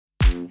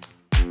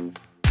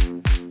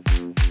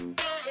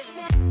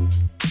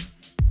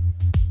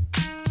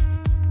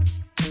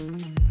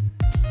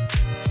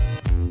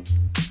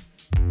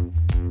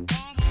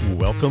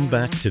Welcome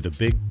back to the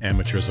Big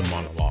Amateurism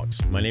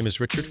Monologues. My name is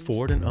Richard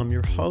Ford, and I'm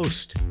your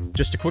host.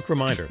 Just a quick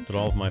reminder that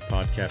all of my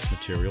podcast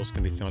materials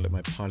can be found at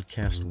my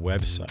podcast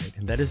website,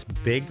 and that is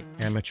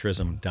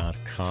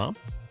bigamateurism.com.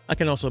 I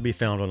can also be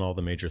found on all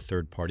the major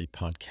third-party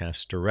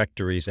podcast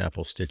directories,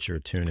 Apple, Stitcher,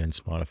 TuneIn,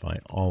 Spotify,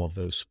 all of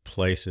those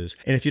places.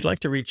 And if you'd like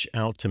to reach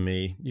out to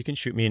me, you can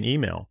shoot me an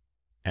email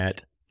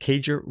at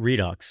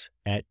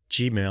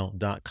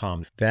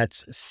cagerredux@gmail.com.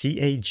 That's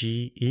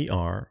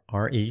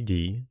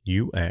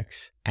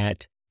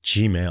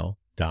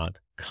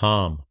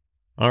cagerredux@gmail.com.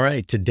 All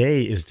right,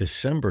 today is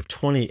December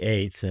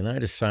 28th, and I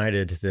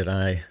decided that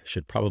I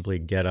should probably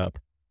get up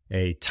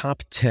a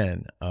top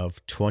 10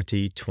 of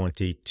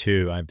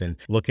 2022. I've been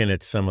looking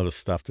at some of the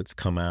stuff that's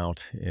come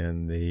out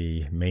in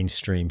the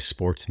mainstream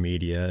sports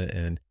media,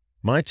 and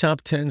my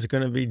top 10 is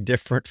going to be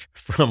different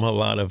from a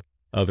lot of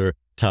other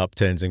top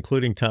 10s,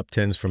 including top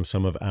 10s from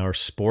some of our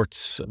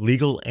sports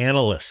legal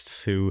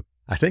analysts who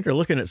I think are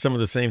looking at some of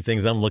the same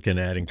things I'm looking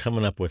at and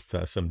coming up with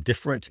some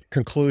different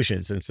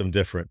conclusions and some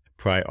different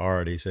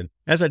priorities. And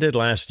as I did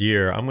last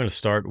year, I'm going to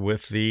start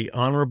with the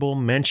honorable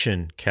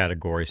mention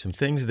category, some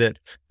things that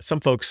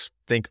some folks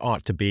think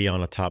ought to be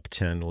on a top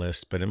 10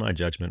 list, but in my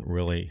judgment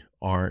really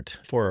aren't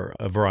for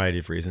a variety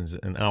of reasons,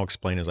 and I'll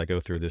explain as I go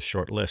through this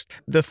short list.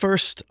 The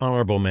first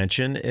honorable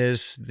mention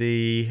is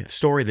the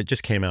story that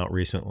just came out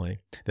recently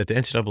that the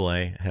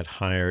NCAA had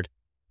hired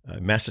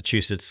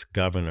Massachusetts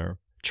Governor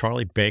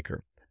Charlie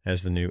Baker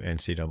as the new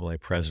NCAA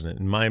president.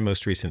 And my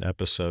most recent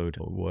episode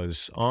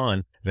was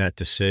on that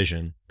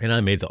decision, and I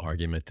made the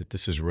argument that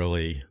this is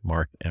really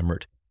Mark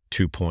Emmert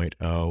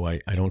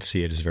 2.0. I don't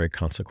see it as very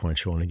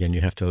consequential. And again, you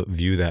have to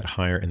view that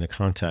hire in the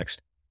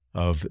context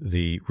of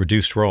the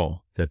reduced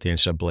role that the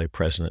NCAA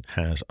president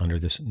has under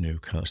this new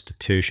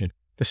constitution.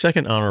 The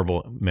second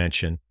honorable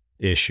mention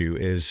issue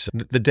is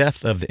the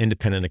death of the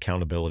independent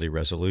accountability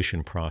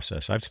resolution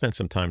process. I've spent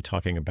some time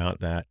talking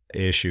about that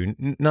issue,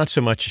 not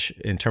so much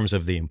in terms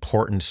of the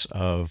importance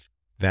of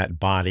that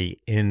body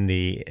in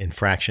the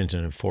infractions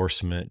and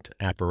enforcement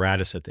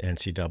apparatus at the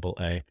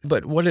NCAA,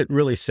 but what it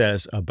really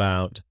says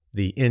about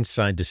the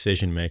inside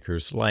decision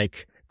makers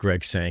like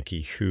Greg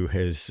Sankey, who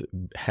has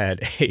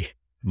had a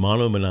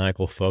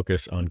monomaniacal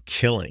focus on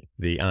killing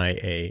the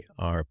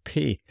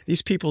IARP.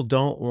 These people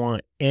don't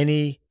want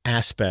any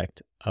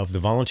aspect of the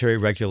voluntary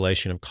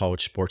regulation of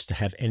college sports to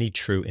have any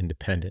true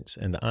independence.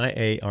 And the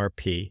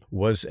IARP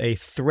was a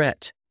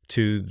threat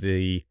to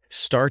the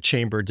star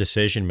chamber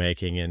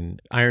decision-making and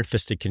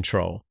iron-fisted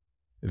control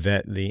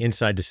that the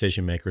inside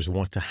decision makers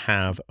want to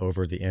have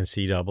over the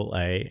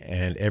NCAA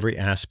and every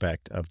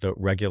aspect of the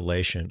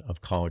regulation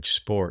of college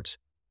sports.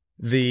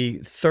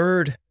 The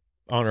third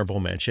honorable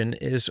mention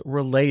is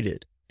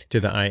related to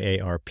the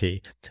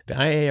IARP. The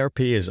IARP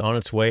is on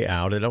its way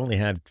out. It only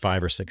had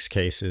 5 or 6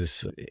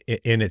 cases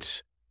in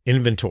its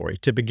inventory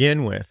to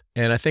begin with.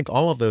 And I think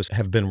all of those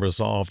have been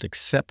resolved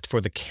except for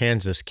the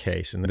Kansas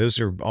case. And those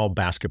are all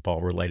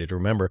basketball related.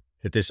 Remember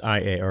that this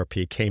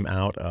IARP came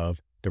out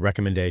of the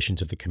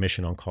recommendations of the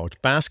Commission on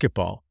College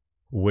Basketball,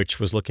 which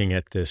was looking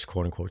at this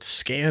quote unquote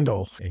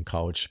scandal in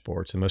college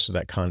sports. And most of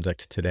that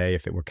conduct today,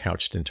 if it were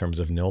couched in terms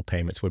of nil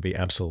payments, would be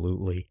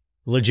absolutely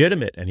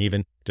legitimate and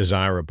even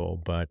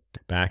desirable. But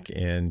back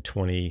in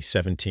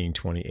 2017,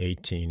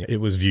 2018, it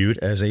was viewed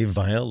as a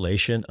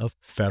violation of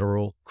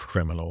federal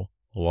criminal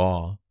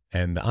law.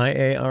 And the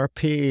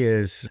IARP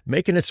is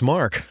making its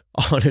mark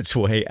on its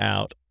way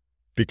out,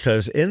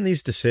 because in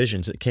these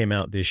decisions that came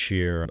out this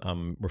year,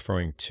 I'm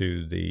referring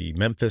to the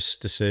Memphis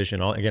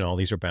decision. All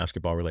these are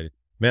basketball related.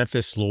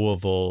 Memphis,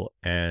 Louisville,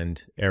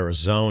 and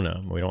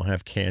Arizona. We don't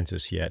have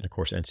Kansas yet. And of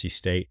course, NC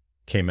State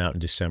came out in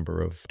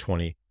December of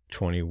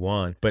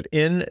 2021. But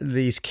in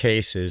these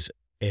cases,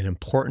 an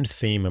important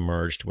theme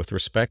emerged with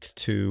respect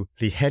to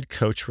the head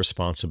coach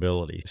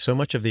responsibility. So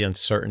much of the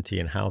uncertainty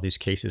in how these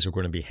cases are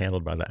going to be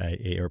handled by the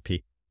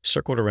IARP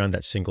circled around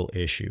that single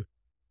issue.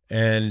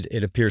 And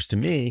it appears to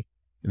me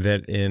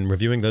that in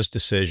reviewing those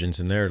decisions,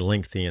 and they're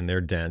lengthy and they're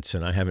dense,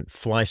 and I haven't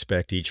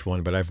fly-specced each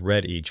one, but I've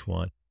read each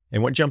one.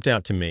 And what jumped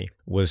out to me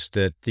was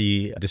that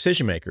the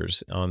decision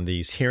makers on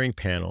these hearing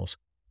panels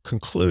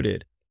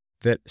concluded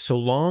that so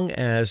long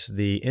as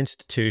the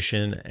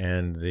institution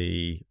and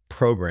the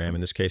program,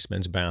 in this case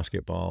men's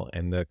basketball,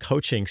 and the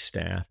coaching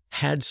staff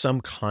had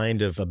some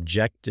kind of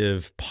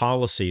objective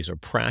policies or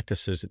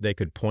practices that they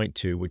could point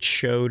to which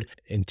showed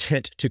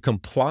intent to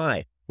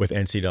comply with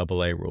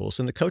NCAA rules,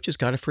 and the coaches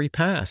got a free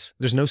pass.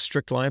 There's no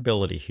strict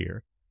liability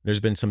here.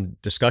 There's been some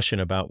discussion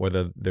about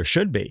whether there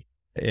should be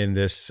in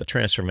this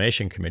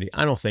transformation committee.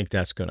 I don't think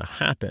that's going to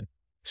happen.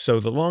 So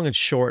the long and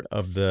short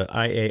of the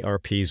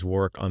IARP's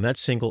work on that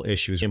single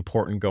issue is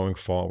important going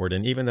forward.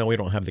 And even though we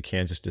don't have the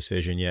Kansas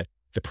decision yet,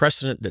 the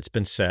precedent that's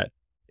been set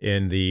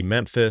in the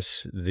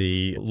Memphis,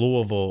 the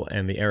Louisville,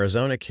 and the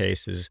Arizona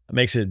cases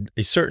makes it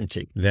a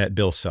certainty that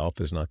Bill Self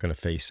is not going to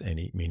face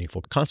any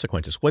meaningful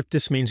consequences. What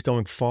this means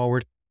going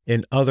forward,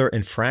 in other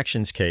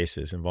infractions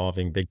cases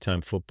involving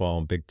big-time football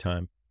and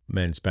big-time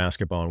men's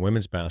basketball and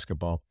women's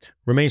basketball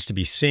remains to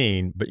be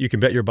seen, but you can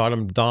bet your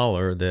bottom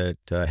dollar that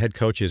head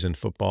coaches in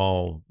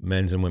football,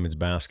 men's and women's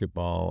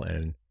basketball,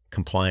 and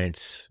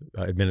compliance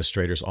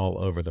administrators all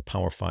over the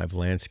Power Five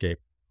landscape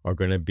are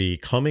going to be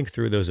coming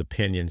through those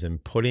opinions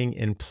and putting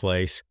in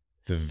place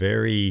the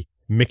very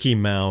Mickey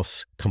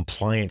Mouse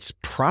compliance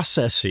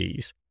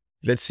processes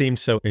that seem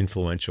so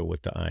influential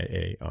with the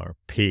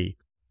IARP.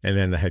 And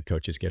then the head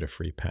coaches get a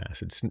free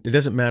pass. It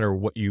doesn't matter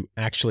what you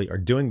actually are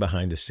doing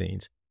behind the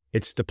scenes.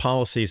 It's the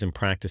policies and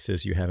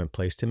practices you have in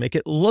place to make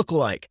it look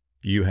like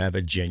you have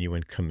a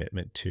genuine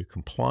commitment to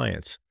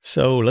compliance.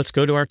 So let's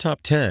go to our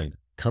top 10.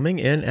 Coming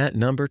in at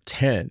number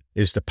 10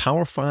 is the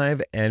Power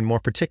Five, and more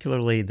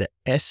particularly the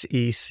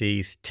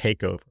SEC's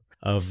takeover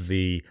of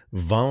the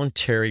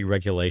voluntary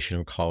regulation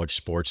of college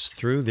sports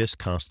through this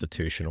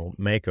constitutional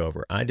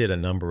makeover. I did a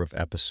number of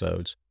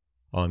episodes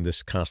on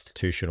this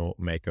constitutional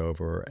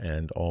makeover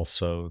and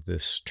also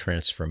this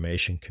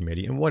transformation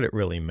committee and what it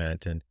really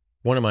meant. And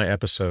one of my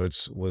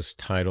episodes was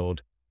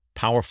titled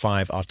Power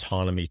Five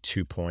Autonomy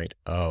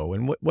 2.0,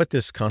 and what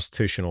this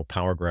constitutional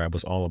power grab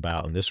was all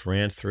about. And this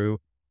ran through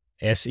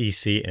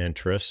SEC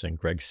interests and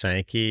Greg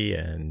Sankey,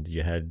 and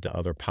you had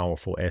other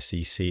powerful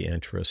SEC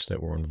interests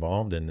that were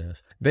involved in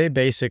this. They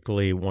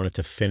basically wanted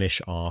to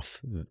finish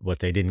off what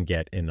they didn't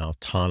get in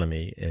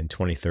autonomy in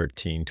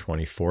 2013,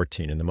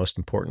 2014. And the most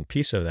important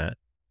piece of that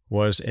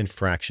was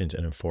infractions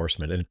and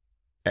enforcement. And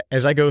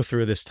as I go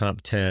through this top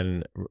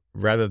 10,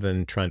 rather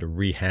than trying to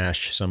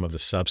rehash some of the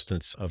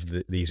substance of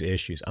these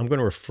issues, I'm going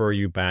to refer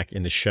you back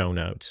in the show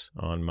notes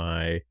on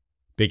my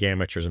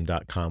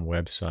bigamateurism.com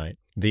website,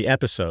 the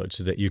episodes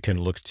that you can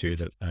look to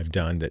that I've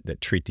done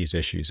that treat these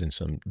issues in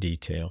some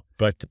detail.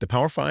 But the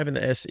Power Five and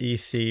the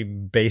SEC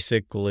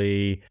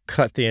basically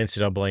cut the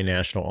NCAA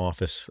national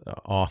office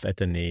off at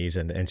the knees,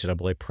 and the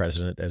NCAA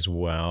president as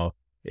well.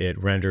 It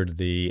rendered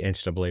the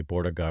NCAA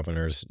Board of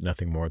Governors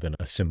nothing more than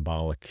a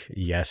symbolic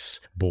yes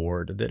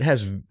board that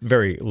has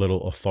very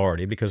little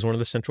authority, because one of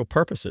the central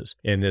purposes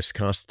in this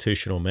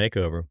constitutional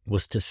makeover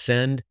was to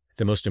send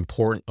the most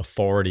important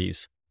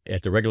authorities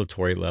at the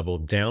regulatory level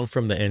down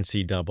from the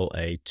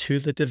NCAA to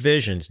the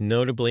divisions,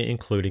 notably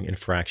including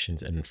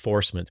infractions and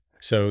enforcement.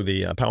 So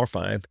the Power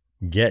Five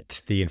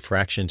get the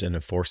infractions and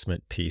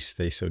enforcement piece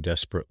they so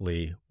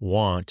desperately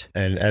want.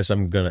 And as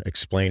I'm going to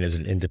explain as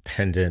an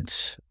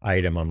independent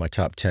item on my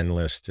top 10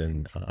 list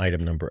and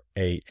item number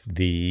 8,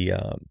 the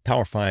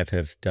Power Five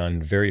have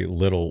done very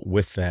little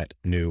with that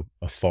new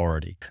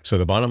authority. So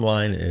the bottom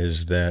line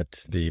is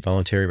that the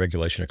voluntary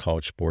regulation of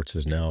college sports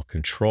is now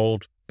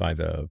controlled by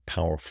the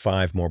Power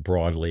Five more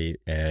broadly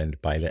and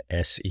by the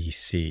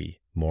SEC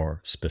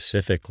more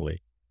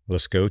specifically.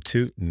 Let's go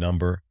to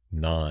number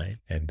 9,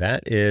 and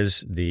that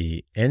is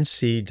the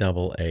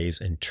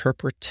NCAA's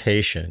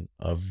interpretation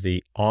of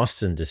the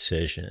Alston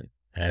decision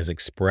as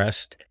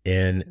expressed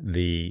in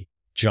the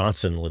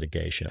Johnson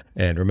litigation.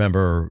 And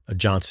remember,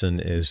 Johnson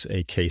is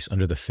a case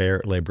under the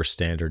Fair Labor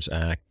Standards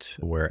Act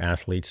where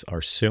athletes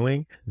are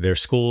suing their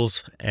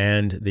schools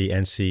and the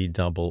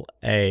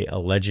NCAA,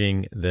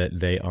 alleging that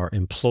they are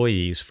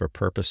employees for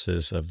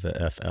purposes of the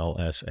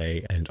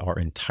FLSA and are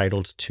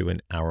entitled to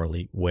an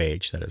hourly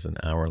wage. That is an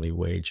hourly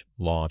wage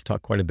law. I've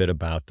talked quite a bit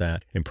about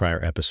that in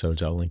prior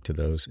episodes. I'll link to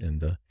those in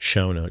the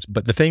show notes.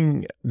 But the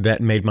thing that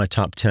made my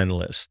top 10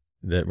 list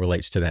that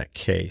relates to that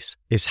case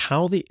is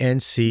how the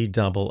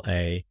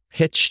NCAA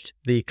pitched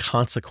the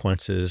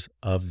consequences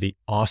of the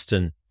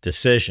Alston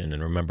decision.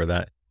 And remember,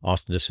 that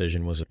Alston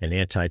decision was an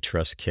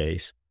antitrust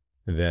case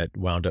that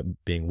wound up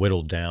being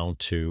whittled down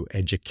to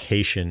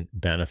education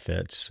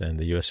benefits. And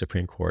the U.S.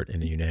 Supreme Court,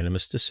 in a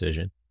unanimous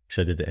decision,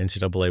 said that the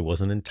NCAA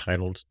wasn't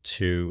entitled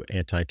to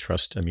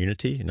antitrust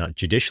immunity, not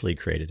judicially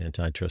created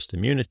antitrust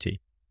immunity,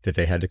 that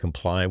they had to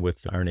comply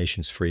with our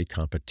nation's free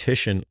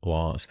competition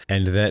laws,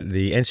 and that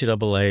the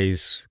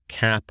NCAA's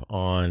cap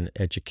on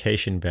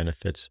education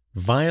benefits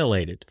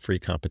violated free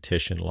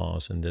competition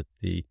laws, and that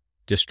the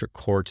district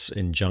court's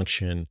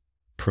injunction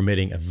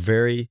permitting a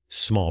very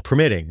small,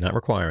 not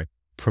requiring,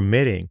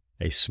 permitting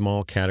a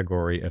small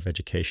category of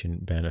education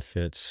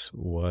benefits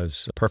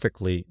was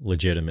perfectly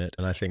legitimate.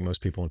 And I think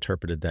most people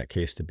interpreted that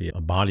case to be a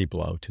body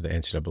blow to the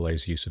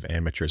NCAA's use of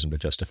amateurism to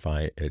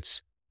justify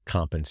its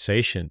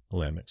compensation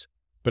limits.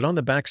 But on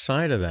the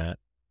backside of that,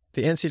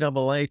 the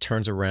NCAA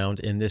turns around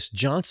in this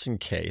Johnson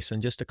case,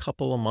 and just a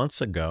couple of months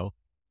ago,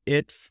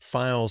 it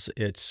files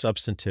its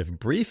substantive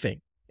briefing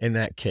in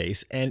that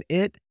case, and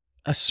it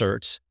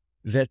asserts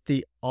that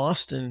the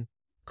Alston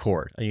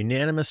court, a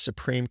unanimous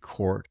Supreme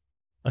Court,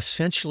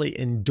 essentially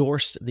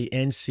endorsed the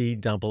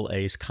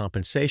NCAA's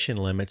compensation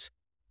limits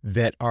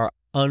that are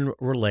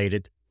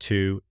unrelated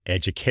to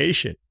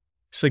education,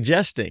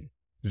 suggesting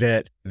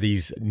that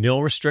these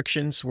nil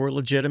restrictions were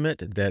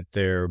legitimate, that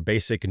their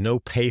basic no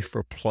pay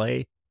for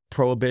play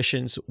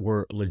prohibitions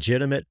were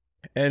legitimate,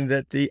 and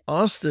that the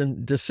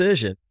Alston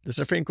decision, the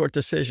Supreme Court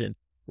decision,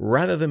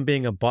 rather than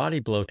being a body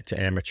blow to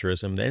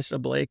amateurism, the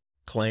NCAA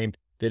claimed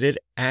that it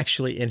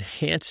actually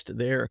enhanced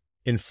their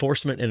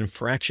enforcement and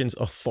infractions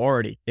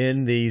authority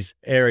in these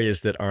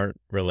areas that aren't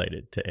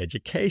related to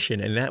education.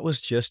 And that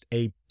was just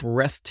a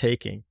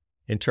breathtaking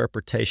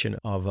interpretation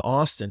of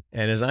Alston.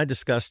 And as I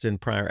discussed in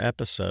prior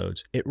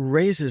episodes, it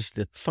raises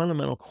the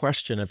fundamental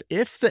question of,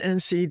 if the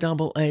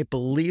NCAA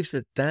believes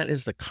that that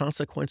is the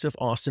consequence of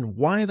Alston,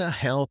 why the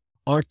hell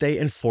aren't they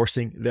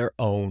enforcing their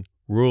own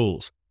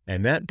rules?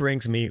 And that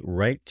brings me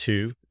right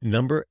to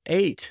number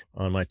 8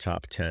 on my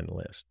top 10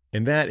 list.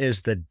 And that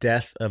is the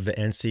death of the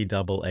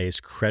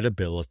NCAA's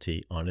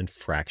credibility on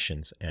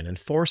infractions and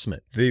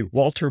enforcement. The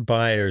Walter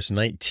Byers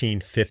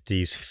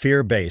 1950s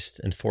fear-based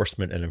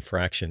enforcement and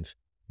infractions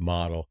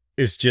model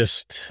is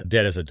just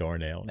dead as a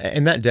doornail.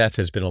 And that death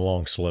has been a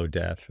long, slow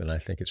death. And I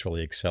think it's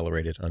really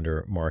accelerated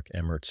under Mark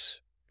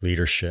Emmert's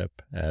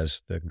leadership,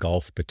 as the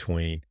gulf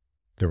between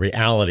the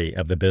reality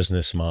of the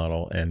business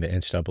model and the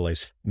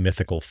NCAA's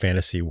mythical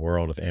fantasy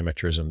world of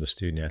amateurism, the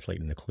student athlete,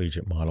 and the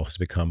collegiate model has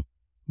become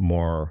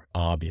more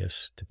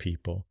obvious to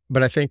people.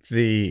 But I think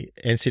the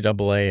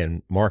NCAA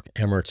and Mark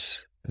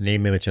Emmert's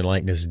name, image, and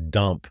likeness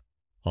dump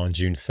on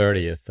June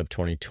 30th of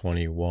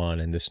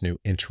 2021 and this new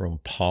interim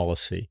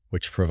policy,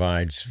 which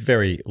provides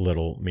very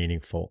little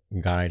meaningful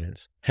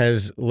guidance,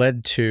 has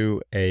led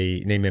to a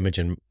name, image,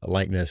 and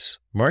likeness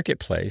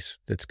marketplace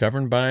that's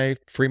governed by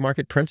free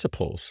market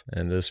principles.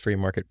 And those free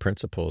market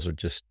principles are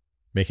just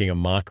making a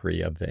mockery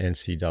of the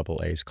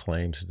NCAA's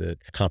claims that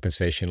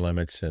compensation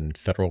limits and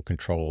federal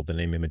control of the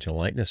name, image, and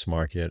likeness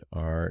market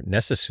are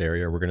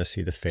necessary, or we're going to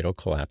see the fatal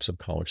collapse of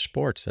college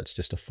sports. That's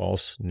just a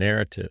false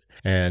narrative.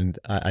 And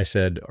I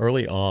said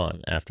early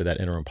on, after that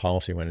interim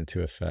policy went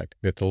into effect,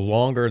 that the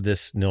longer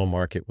this nil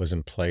market was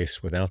in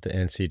place without the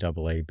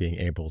NCAA being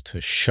able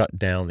to shut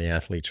down the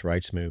athletes'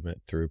 rights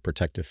movement through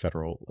protective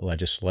federal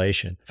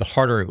legislation, the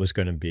harder it was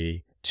going to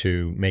be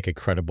to make a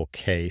credible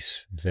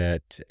case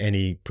that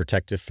any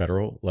protective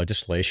federal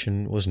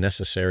legislation was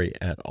necessary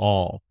at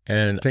all.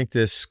 And I think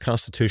this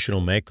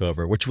constitutional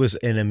makeover, which was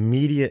an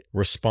immediate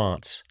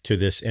response to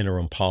this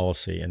interim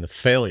policy and the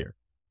failure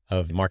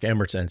of Mark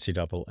Emmert's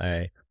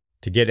NCAA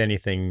to get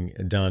anything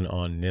done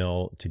on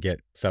nil, to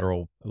get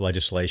federal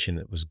legislation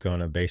that was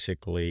going to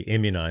basically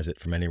immunize it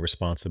from any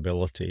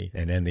responsibility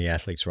and end the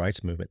athletes'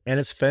 rights movement, and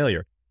its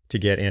failure to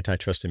get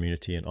antitrust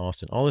immunity in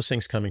Alston. All those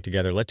things coming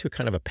together led to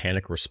kind of a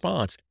panic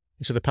response.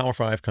 And so the Power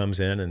Five comes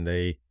in and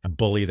they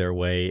bully their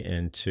way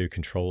into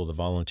control of the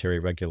voluntary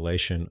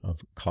regulation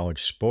of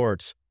college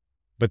sports.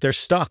 But they're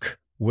stuck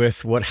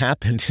with what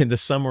happened in the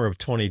summer of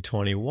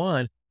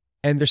 2021,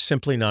 and they're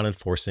simply not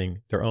enforcing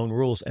their own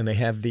rules. And they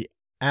have the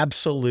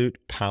absolute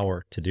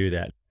power to do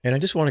that. And I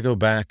just want to go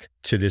back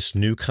to this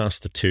new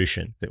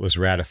constitution that was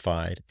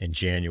ratified in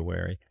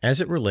January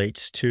as it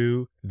relates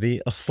to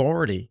the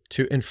authority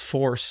to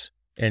enforce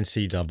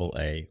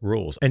NCAA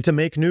rules and to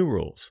make new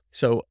rules.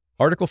 So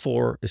Article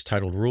 4 is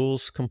titled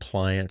Rules,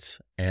 Compliance,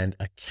 and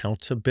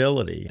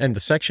Accountability. And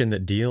the section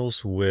that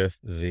deals with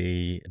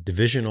the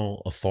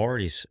divisional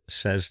authorities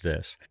says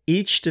this: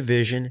 each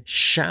division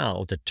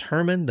shall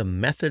determine the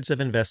methods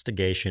of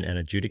investigation and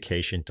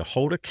adjudication to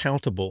hold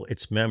accountable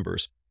its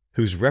members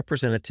whose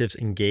representatives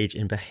engage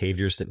in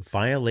behaviors that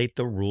violate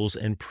the rules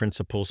and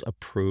principles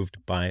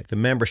approved by the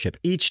membership.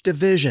 Each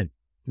division,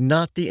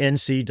 not the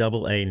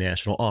NCAA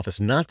national office,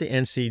 not the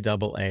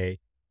NCAA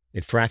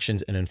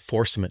infractions and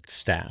enforcement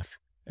staff.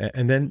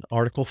 And then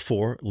Article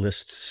 4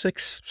 lists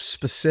 6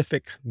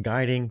 specific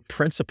guiding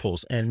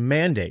principles and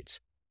mandates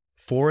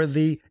for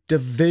the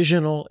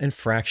divisional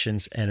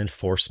infractions and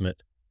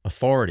enforcement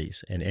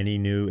authorities and any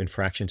new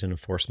infractions and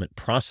enforcement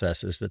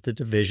processes that the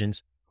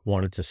divisions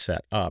wanted to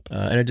set up.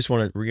 And I just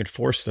want to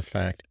reinforce the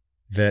fact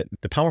that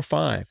the Power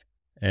Five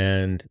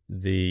and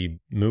the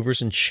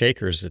movers and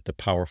shakers at the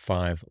Power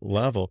Five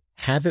level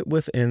have it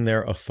within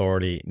their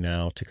authority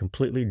now to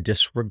completely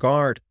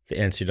disregard the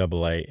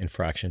NCAA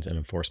infractions and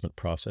enforcement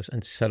process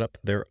and set up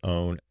their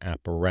own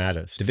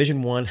apparatus.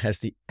 Division I has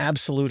the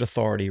absolute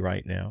authority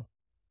right now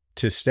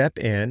to step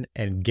in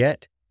and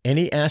get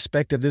any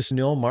aspect of this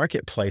nil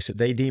marketplace that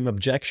they deem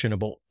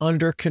objectionable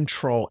under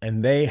control,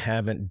 and they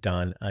haven't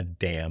done a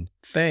damn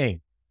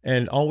thing.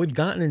 And all we've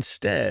gotten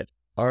instead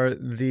are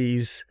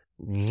these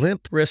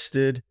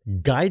limp-wristed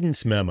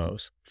guidance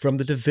memos from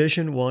the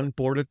Division I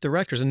Board of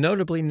Directors, and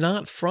notably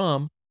not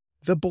from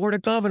the Board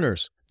of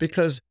Governors,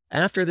 because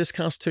after this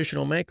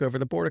constitutional makeover,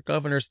 the Board of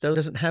Governors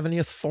doesn't have any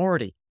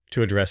authority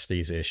to address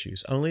these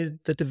issues. Only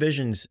the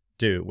divisions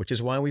do, which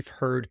is why we've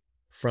heard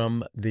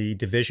from the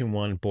Division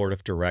I Board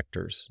of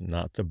Directors,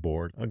 not the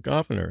Board of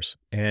Governors.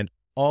 And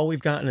all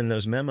we've gotten in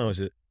those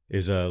memos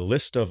is a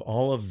list of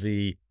all of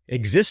the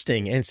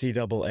existing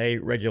NCAA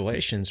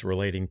regulations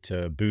relating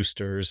to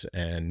boosters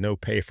and no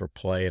pay for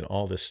play and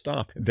all this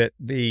stuff that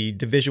the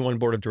Division I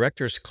Board of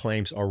Directors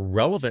claims are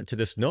relevant to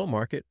this no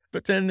market.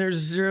 But then there's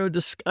zero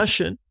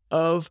discussion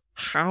of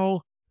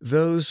how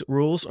those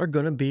rules are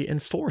going to be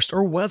enforced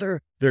or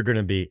whether they're going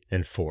to be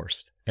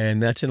enforced.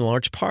 And that's in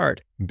large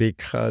part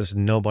because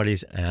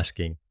nobody's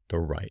asking the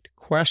right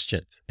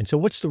questions. And so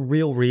what's the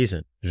real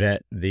reason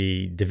that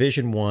the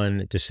Division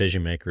I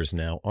decision makers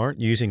now aren't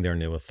using their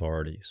new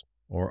authorities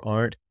or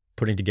aren't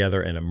putting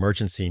together an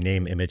emergency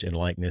name, image, and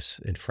likeness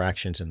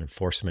infractions and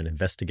enforcement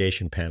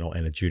investigation panel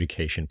and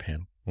adjudication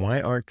panel. Why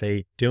aren't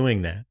they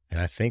doing that?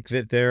 And I think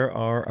that there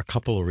are a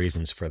couple of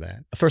reasons for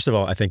that. First of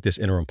all, I think this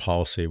interim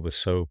policy was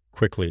so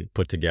quickly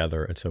put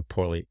together and so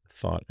poorly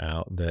thought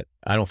out that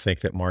I don't think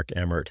that Mark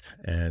Emmert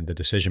and the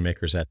decision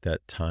makers at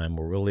that time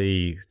were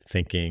really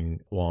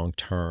thinking long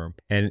term.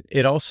 And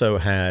it also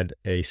had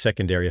a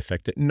secondary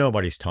effect that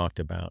nobody's talked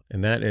about,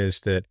 and that is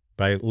that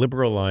by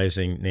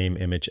liberalizing name,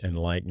 image, and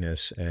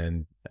likeness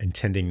and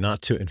intending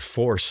not to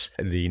enforce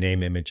the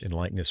name, image, and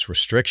likeness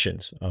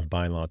restrictions of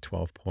Bylaw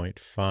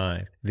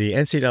 12.5, the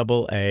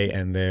NCAA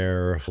and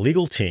their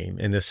legal team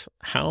in this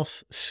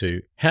House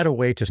suit had a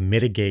way to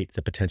mitigate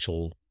the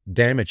potential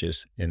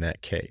damages in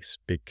that case,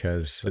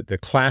 because the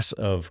class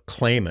of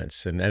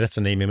claimants, and that's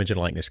a name, image, and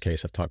likeness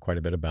case. I've talked quite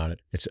a bit about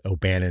it. It's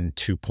O'Bannon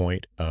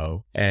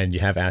 2.0. And you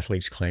have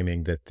athletes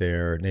claiming that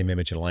their name,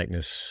 image, and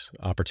likeness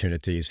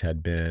opportunities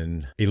had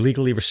been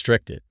illegally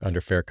restricted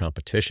under fair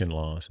competition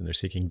laws, and they're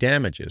seeking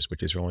damages,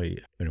 which is really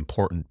an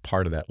important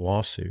part of that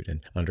lawsuit.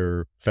 And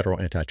under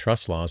federal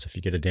antitrust laws, if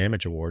you get a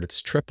damage award,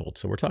 it's tripled.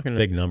 So we're talking a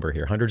big number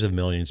here, hundreds of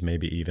millions,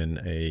 maybe even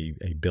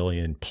a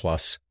billion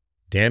plus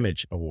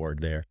damage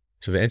award there.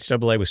 So the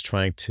NCAA was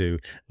trying to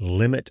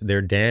limit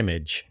their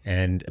damage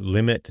and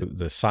limit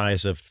the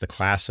size of the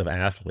class of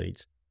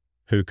athletes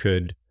who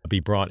could be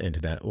brought into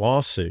that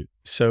lawsuit.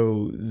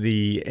 So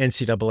the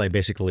NCAA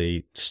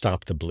basically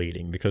stopped the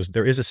bleeding, because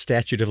there is a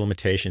statute of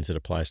limitations that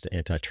applies to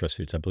antitrust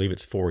suits. I believe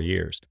it's 4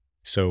 years.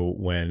 So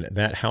when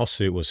that House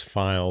suit was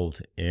filed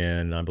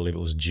in, I believe it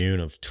was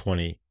June of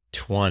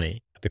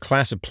 2020, the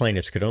class of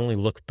plaintiffs could only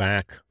look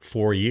back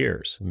 4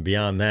 years. And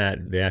beyond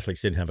that, the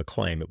athletes didn't have a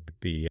claim. It would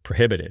be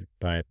prohibited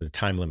by the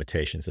time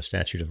limitations, the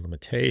statute of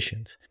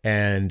limitations.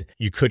 And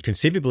you could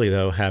conceivably,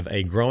 though, have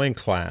a growing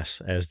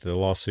class as the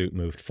lawsuit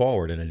moved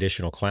forward and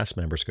additional class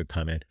members could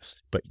come in.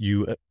 But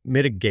you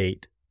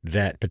mitigate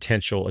that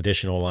potential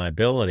additional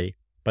liability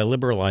by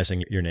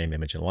liberalizing your name,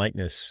 image, and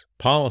likeness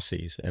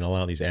policies and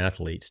allow these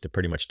athletes to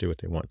pretty much do what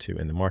they want to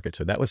in the market.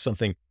 So that was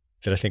something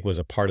that I think was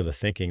a part of the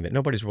thinking that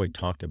nobody's really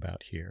talked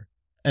about here.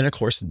 And of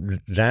course,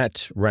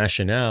 that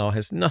rationale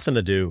has nothing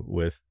to do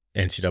with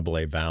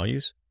NCAA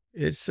values.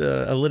 It's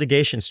a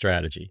litigation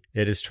strategy.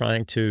 It is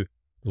trying to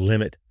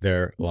limit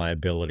their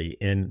liability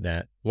in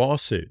that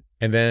lawsuit.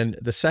 And then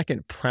the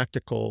second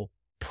practical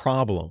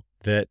problem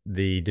that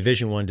the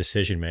Division I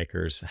decision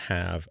makers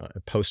have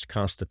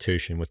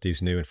post-Constitution with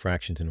these new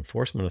infractions and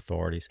enforcement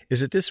authorities is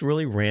that this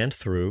really ran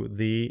through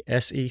the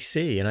SEC.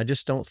 And I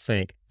just don't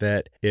think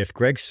that if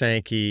Greg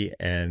Sankey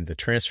and the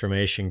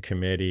Transformation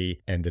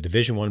Committee and the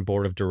Division I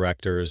Board of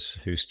Directors,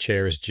 whose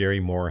chair is Jerry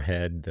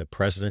Moorhead, the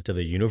president of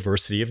the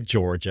University of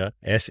Georgia,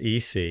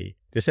 SEC,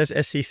 this has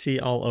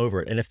SEC all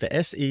over it. And if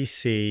the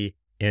SEC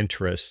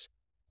interests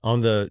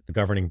on the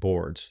governing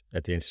boards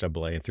at the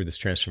NCAA and through this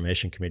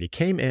Transformation Committee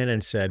came in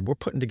and said, we're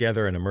putting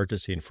together an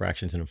emergency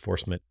infractions and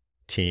enforcement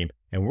team,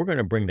 and we're going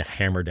to bring the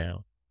hammer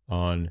down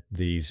on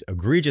these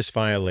egregious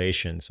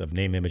violations of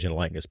name, image, and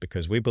likeness,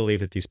 because we believe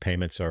that these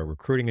payments are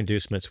recruiting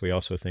inducements. We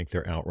also think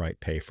they're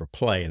outright pay for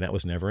play, and that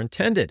was never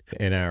intended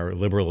in our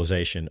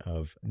liberalization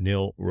of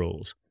nil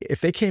rules. If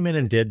they came in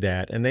and did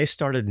that, and they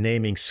started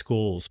naming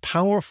schools,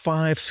 Power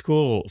 5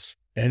 schools,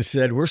 and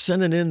said, we're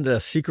sending in the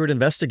secret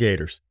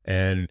investigators,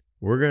 and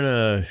we're going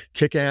to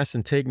kick ass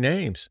and take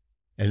names,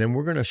 and then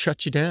we're going to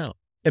shut you down.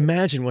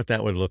 Imagine what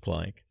that would look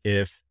like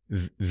if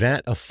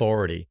that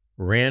authority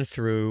ran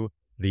through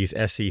these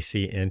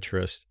SEC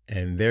interests,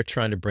 and they're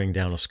trying to bring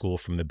down a school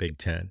from the Big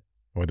Ten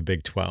or the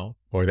Big 12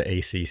 or the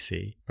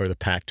ACC or the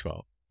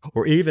Pac-12,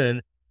 or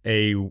even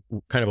a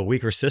kind of a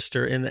weaker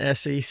sister in the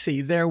SEC.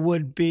 There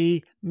would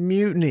be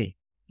mutiny.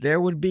 There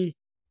would be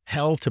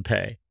hell to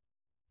pay.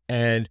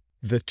 And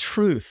the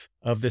truth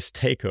of this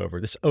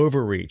takeover, this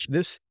overreach,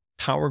 this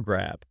power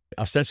grab,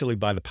 ostensibly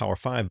by the Power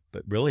 5,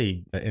 but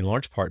really in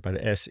large part by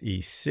the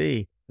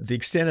SEC, the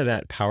extent of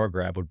that power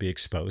grab would be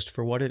exposed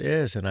for what it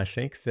is. And I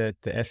think that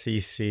the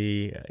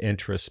SEC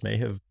interests may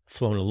have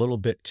flown a little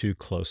bit too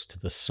close to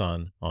the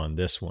sun on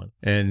this one.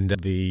 And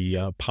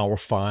the Power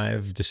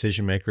 5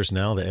 decision makers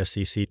now, the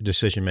SEC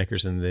decision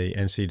makers in the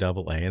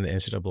NCAA and the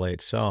NCAA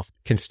itself,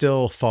 can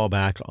still fall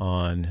back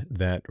on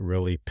that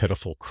really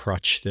pitiful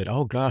crutch that,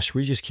 oh gosh,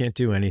 we just can't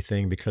do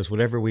anything because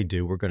whatever we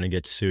do, we're going to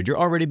get sued. You're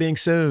already being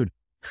sued.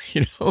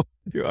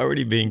 You're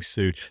already being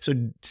sued. So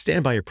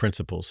stand by your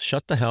principles.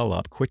 Shut the hell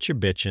up. Quit your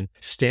bitching.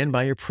 Stand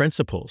by your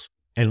principles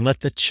and let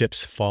the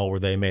chips fall where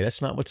they may.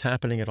 That's not what's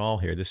happening at all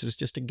here. This is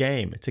just a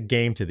game. It's a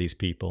game to these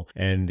people,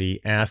 and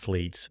the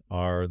athletes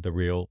are the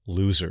real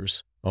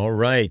losers. All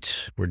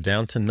right, we're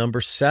down to number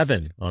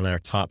 7 on our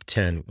top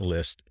 10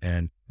 list,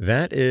 and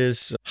that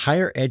is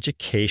higher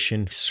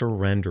education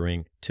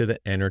surrendering to the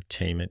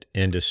entertainment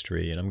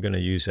industry. And I'm going to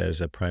use as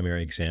a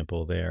primary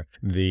example there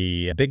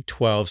the Big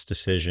 12's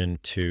decision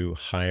to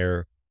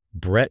hire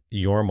Brett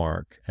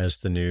Yormark as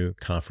the new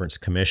conference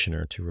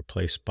commissioner to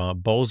replace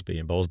Bob Bowlesby.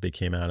 And Bowlesby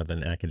came out of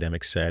an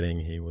academic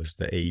setting. He was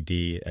the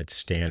AD at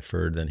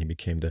Stanford. Then he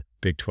became the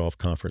Big 12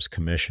 conference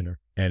commissioner.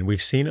 And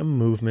we've seen a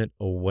movement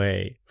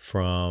away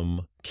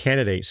from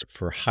candidates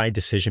for high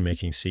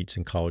decision-making seats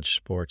in college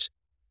sports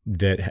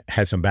that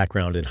had some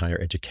background in higher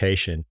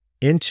education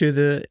into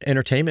the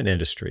entertainment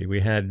industry. We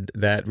had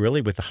that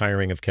really with the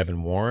hiring of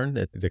Kevin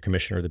Warren, the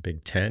commissioner of the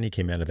Big Ten. He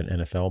came out of an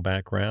NFL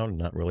background,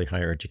 not really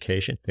higher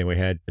education. Then we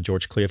had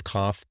George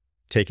Kliavkoff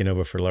taking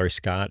over for Larry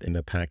Scott in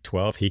the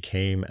Pac-12. He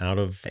came out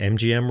of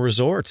MGM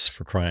Resorts,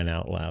 for crying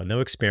out loud. No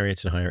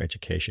experience in higher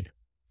education.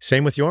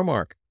 Same with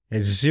Yormark.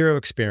 Has zero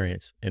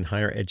experience in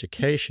higher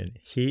education.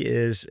 He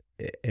is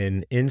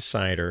an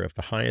insider of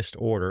the highest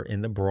order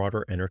in the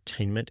broader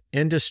entertainment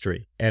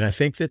industry. And I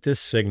think that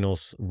this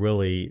signals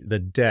really the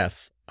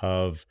death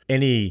of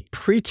any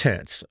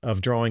pretense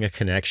of drawing a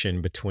connection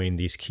between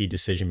these key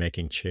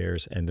decision-making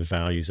chairs and the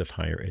values of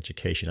higher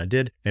education. I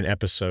did an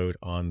episode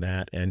on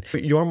that, and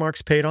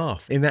Yormark's paid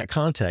off in that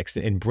context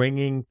in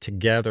bringing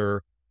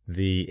together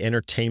the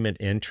entertainment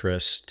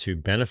interests to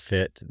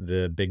benefit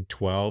the Big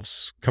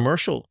 12's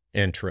commercial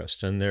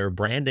interests and their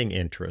branding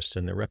interests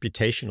and their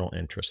reputational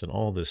interests and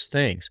all those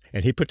things.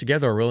 And he put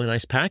together a really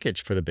nice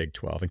package for the Big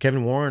 12. And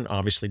Kevin Warren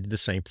obviously did the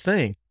same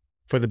thing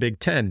for the Big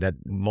 10, that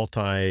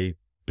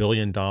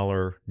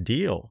multi-billion-dollar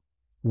deal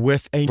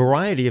with a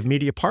variety of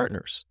media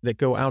partners that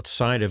go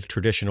outside of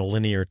traditional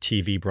linear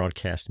TV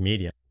broadcast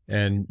media.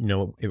 And,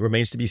 it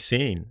remains to be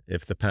seen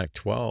if the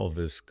Pac-12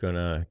 is going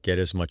to get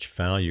as much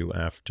value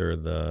after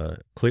the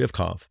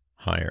Kliavkoff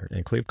hire.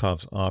 And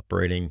Kliavkoff's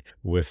operating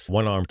with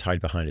one arm tied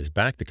behind his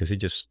back because he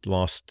just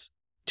lost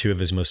two of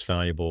his most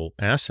valuable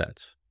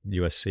assets,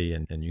 USC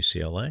and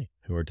UCLA,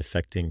 who are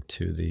defecting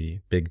to the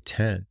Big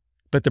Ten.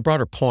 But the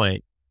broader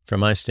point, from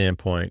my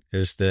standpoint,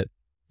 is that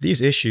these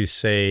issues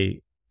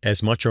say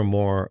as much or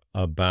more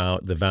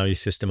about the value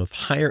system of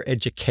higher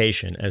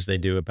education as they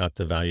do about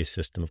the value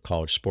system of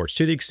college sports,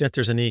 to the extent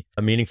there's a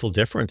meaningful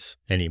difference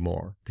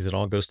anymore, because it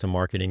all goes to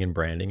marketing and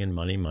branding and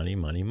money, money,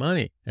 money,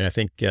 money. And I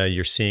think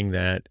you're seeing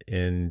that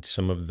in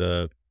some of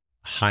the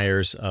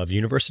hires of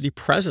university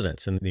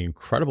presidents and the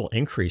incredible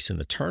increase in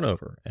the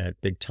turnover at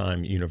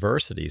big-time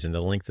universities and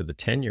the length of the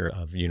tenure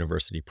of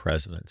university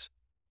presidents.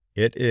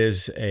 It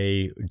is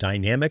a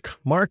dynamic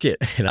market,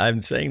 and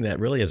I'm saying that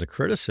really as a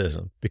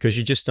criticism because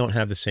you just don't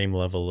have the same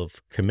level of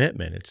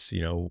commitment. It's,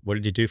 what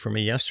did you do for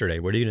me yesterday?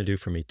 What are you going to do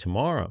for me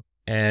tomorrow?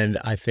 And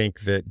I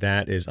think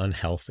that is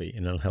unhealthy,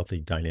 an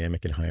unhealthy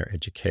dynamic in higher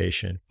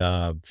education.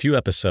 A few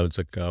episodes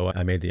ago,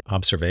 I made the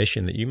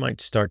observation that you might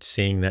start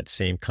seeing that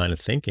same kind of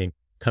thinking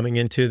coming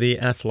into the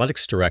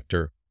athletics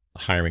director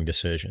hiring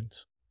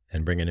decisions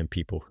and bringing in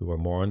people who are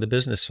more on the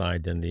business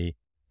side than the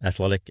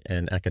athletic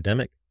and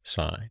academic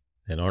side,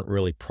 and aren't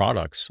really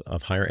products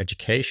of higher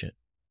education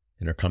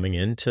and are coming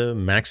in to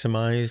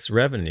maximize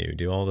revenue,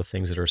 do all the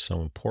things that are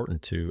so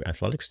important to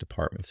athletics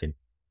departments, and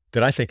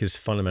that I think is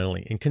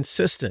fundamentally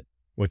inconsistent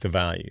with the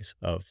values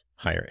of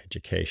higher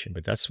education.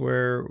 But that's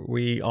where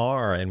we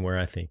are and where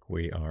I think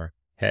we are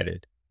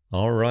headed.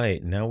 All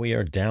right, now we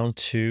are down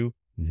to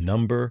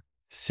number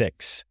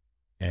 6.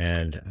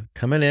 And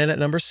coming in at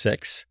number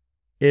 6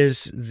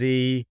 is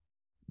the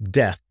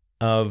death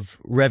of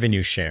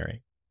revenue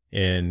sharing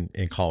in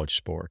college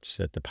sports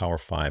at the Power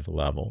 5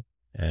 level,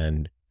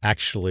 and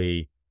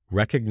actually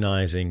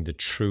recognizing the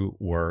true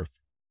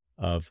worth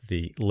of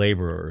the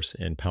laborers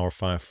in Power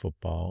 5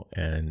 football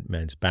and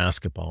men's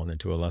basketball, and then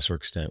to a lesser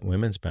extent,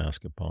 women's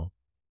basketball.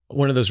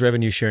 One of those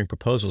revenue sharing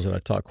proposals that I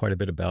talked quite a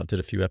bit about,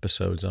 did a few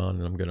episodes on,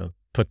 and I'm going to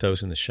put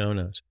those in the show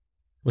notes,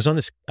 was on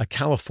a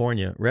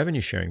California revenue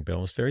sharing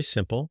bill. It's very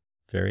simple,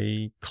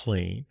 very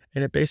clean.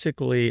 And it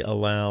basically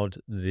allowed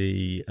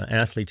the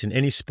athletes in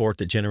any sport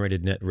that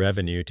generated net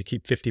revenue to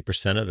keep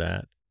 50% of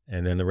that,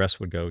 and then the rest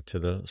would go to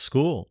the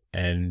school.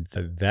 And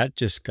that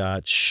just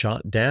got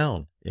shot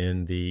down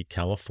in the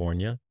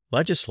California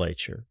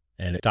legislature.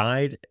 And it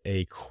died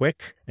a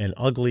quick and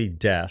ugly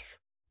death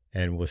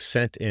and was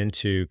sent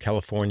into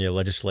California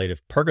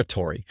legislative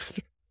purgatory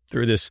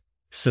through this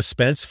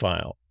suspense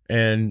file.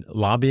 And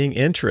lobbying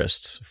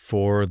interests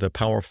for the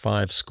Power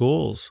 5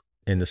 schools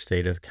in the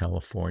state of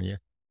California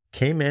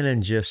came in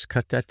and just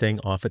cut that thing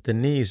off at the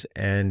knees.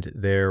 And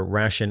their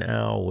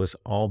rationale was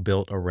all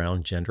built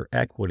around gender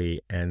equity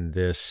and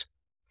this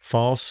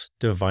false,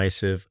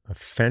 divisive,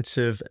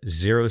 offensive,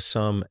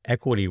 zero-sum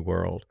equity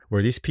world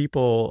where these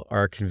people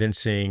are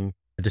convincing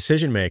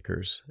decision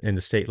makers in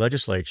the state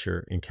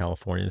legislature in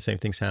California. The same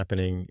thing's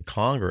happening in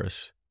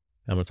Congress.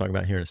 I'm going to talk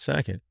about here in a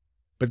second.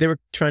 But they were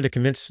trying to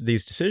convince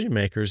these decision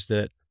makers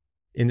that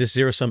in this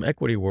zero-sum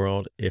equity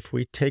world, if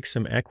we take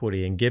some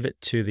equity and give it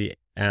to the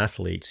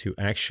athletes who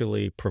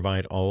actually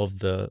provide all of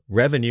the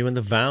revenue and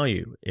the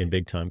value in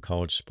big-time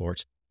college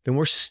sports, then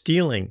we're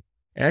stealing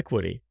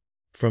equity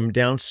from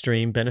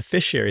downstream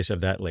beneficiaries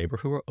of that labor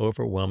who are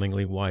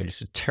overwhelmingly white.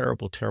 It's a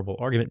terrible, terrible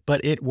argument,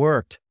 but it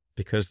worked.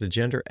 because the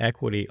gender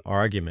equity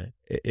argument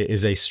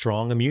is a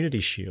strong immunity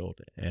shield.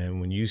 And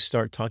when you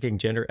start talking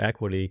gender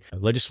equity,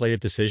 legislative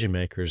decision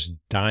makers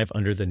dive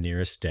under the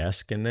nearest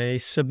desk and they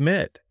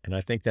submit. And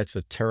I think that's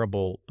a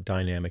terrible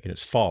dynamic, and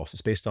it's false.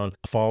 It's based on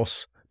a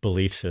false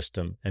belief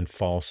system and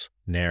false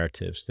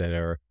narratives that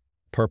are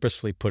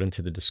purposefully put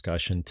into the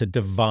discussion to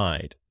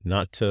divide,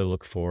 not to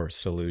look for a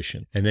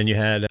solution. And then you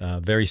had a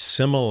very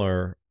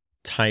similar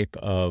type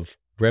of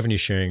revenue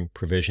sharing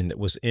provision that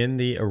was in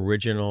the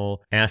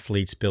original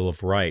Athletes' Bill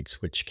of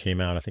Rights, which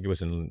came out, I think it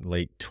was in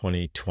late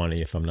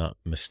 2020, if I'm not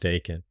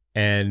mistaken.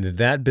 And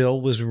that bill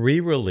was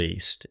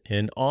re-released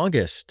in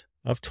August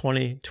of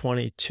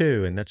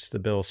 2022. And that's the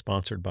bill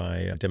sponsored by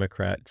a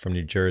Democrat from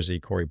New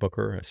Jersey, Cory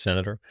Booker, a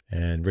senator,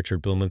 and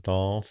Richard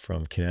Blumenthal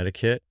from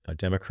Connecticut, a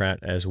Democrat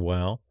as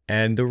well.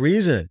 And the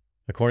reason,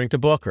 according to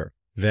Booker,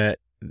 that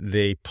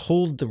they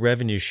pulled the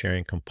revenue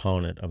sharing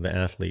component of the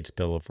Athletes'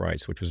 Bill of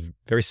Rights, which was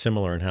very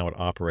similar in how it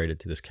operated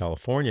to this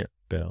California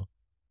bill,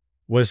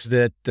 was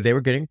that they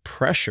were getting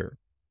pressure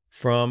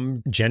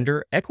from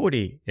gender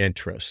equity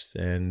interests.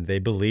 And they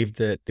believed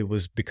that it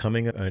was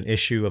becoming an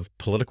issue of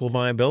political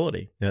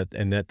viability,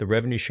 and that the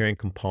revenue sharing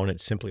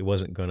component simply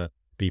wasn't going to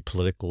be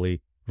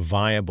politically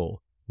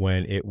viable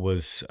when it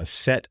was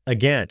set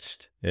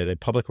against, at a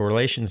public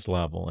relations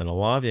level and a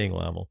lobbying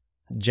level,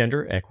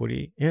 gender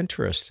equity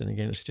interests. And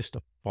again, it's just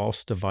a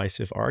false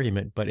divisive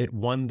argument, but it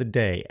won the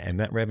day, and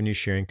that revenue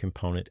sharing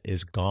component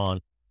is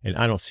gone, and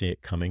I don't see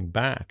it coming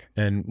back.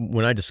 And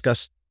when I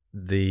discussed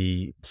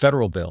the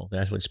federal bill, the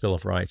Athletes' Bill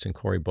of Rights, and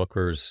Cory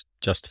Booker's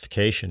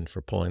justification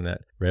for pulling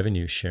that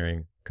revenue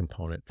sharing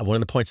component, one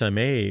of the points I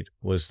made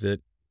was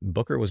that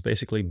Booker was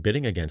basically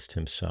bidding against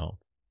himself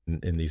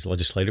in these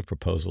legislative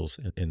proposals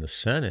in the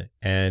Senate,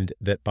 and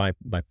that by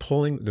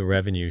pulling the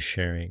revenue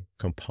sharing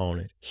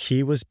component,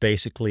 he was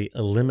basically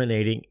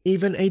eliminating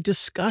even a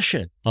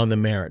discussion on the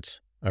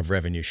merits of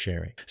revenue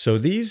sharing. So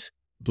these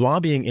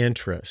lobbying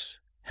interests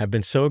have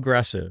been so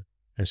aggressive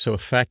and so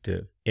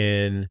effective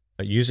in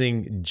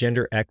using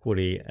gender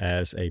equity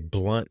as a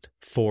blunt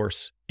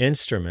force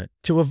instrument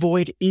to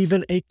avoid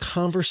even a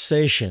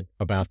conversation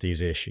about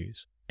these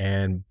issues.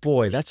 And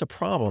boy, that's a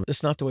problem.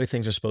 That's not the way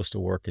things are supposed to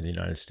work in the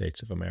United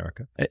States of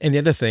America. And the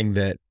other thing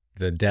that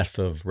the death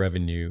of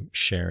revenue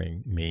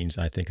sharing means,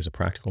 I think, as a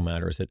practical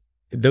matter, is that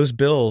those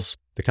bills,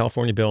 the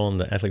California bill and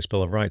the Athletes'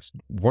 Bill of Rights,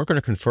 weren't going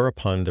to confer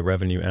upon the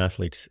revenue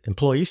athletes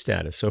employee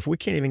status. So if we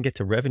can't even get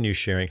to revenue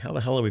sharing, how the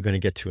hell are we going to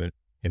get to an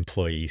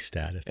employee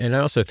status? And I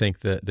also think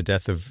that the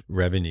death of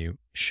revenue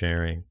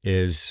sharing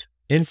is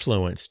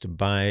influenced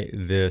by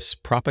this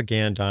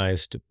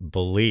propagandized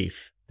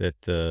belief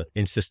that the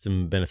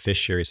in-system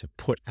beneficiaries have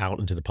put out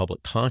into the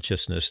public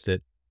consciousness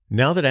that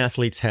now that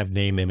athletes have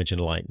name, image, and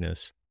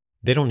likeness,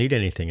 they don't need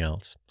anything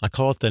else. I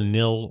call it the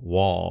nil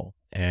wall,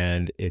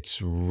 and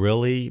it's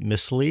really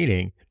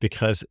misleading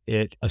because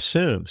it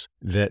assumes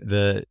that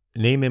the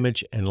name,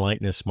 image, and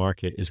likeness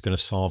market is going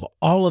to solve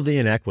all of the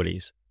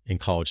inequities in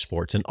college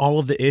sports and all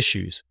of the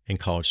issues in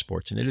college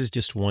sports. And it is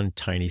just one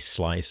tiny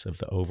slice of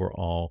the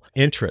overall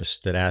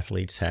interest that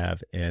athletes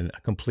have in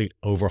a complete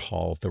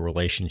overhaul of the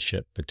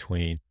relationship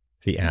between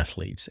the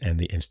athletes and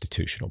the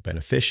institutional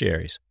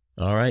beneficiaries.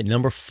 All right,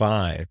 number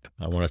 5,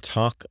 I want to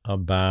talk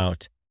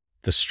about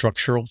the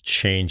structural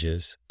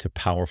changes to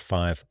Power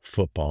 5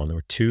 football. And there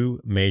were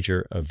 2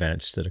 major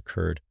events that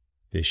occurred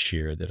this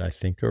year that I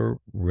think are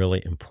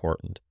really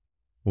important.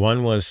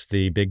 One was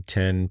the Big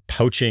Ten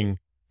poaching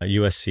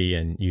USC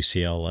and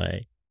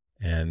UCLA,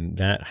 and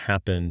that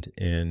happened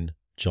in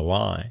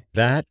July.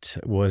 That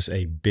was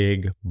a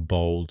big,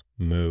 bold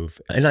move.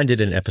 And I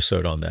did an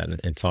episode on that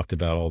and talked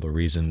about all the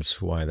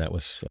reasons why that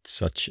was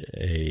such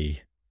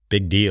a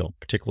big deal,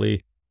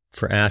 particularly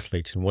for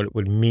athletes and what it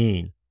would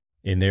mean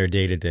in their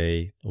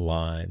day-to-day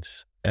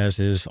lives. As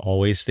is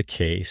always the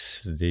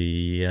case,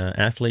 the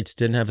athletes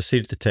didn't have a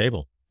seat at the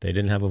table. They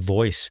didn't have a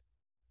voice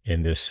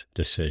in this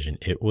decision.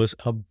 It was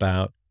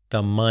about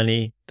the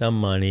money, the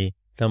money,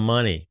 the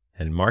money,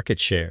 and market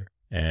share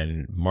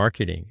and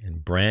marketing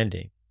and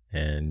branding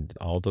and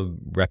all the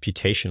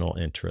reputational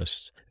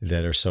interests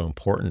that are so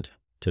important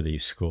to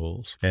these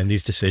schools. And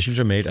these decisions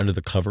are made under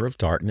the cover of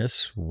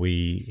darkness.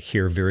 We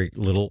hear very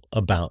little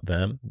about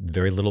them,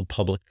 very little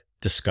public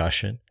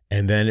discussion.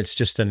 And then it's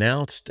just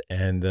announced,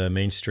 and the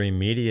mainstream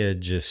media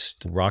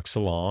just rocks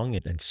along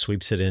and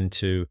sweeps it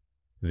into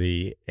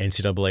the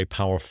NCAA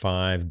Power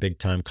 5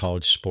 big-time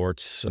college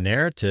sports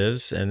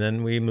narratives, and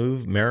then we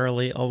move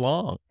merrily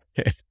along.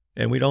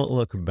 And we don't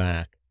look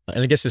back.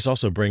 And I guess this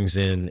also brings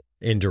in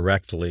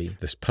indirectly,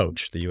 this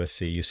poach, the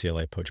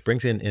USC-UCLA poach,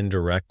 brings in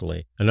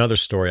indirectly another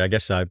story. I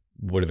guess I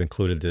would have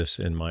included this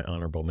in my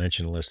honorable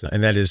mention list.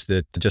 And that is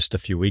that just a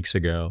few weeks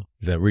ago,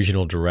 the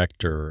regional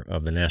director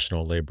of the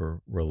National Labor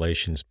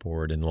Relations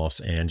Board in Los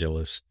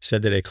Angeles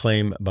said that a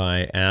claim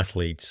by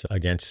athletes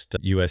against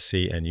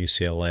USC and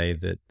UCLA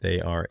that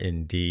they are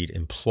indeed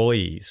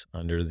employees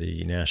under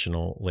the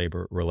National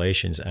Labor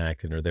Relations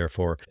Act and are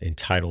therefore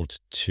entitled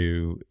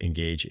to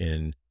engage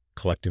in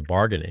collective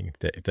bargaining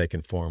if they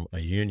can form a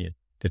union,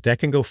 that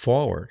can go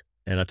forward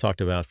And I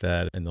talked about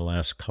that in the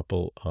last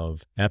couple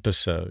of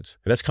episodes.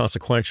 That's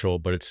consequential,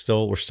 but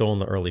we're still in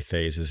the early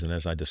phases. And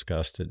as I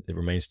discussed, it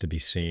remains to be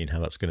seen how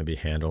that's going to be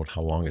handled,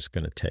 how long it's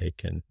going to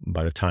take. And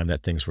by the time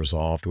that thing's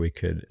resolved, we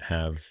could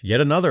have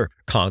yet another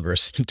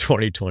Congress in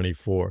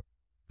 2024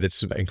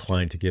 that's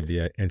inclined to give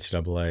the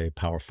NCAA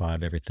Power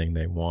 5 everything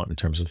they want in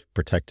terms of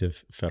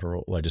protective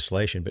federal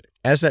legislation. But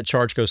as that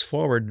charge goes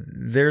forward,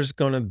 there's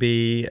going to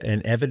be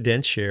an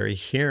evidentiary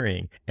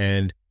hearing.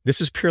 And this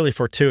is purely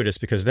fortuitous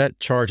because that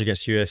charge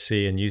against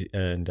USC and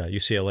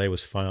UCLA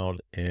was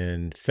filed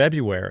in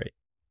February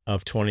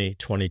of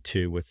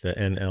 2022 with the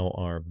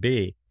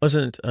NLRB. It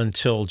wasn't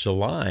until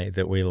July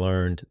that we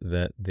learned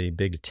that the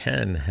Big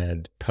Ten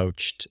had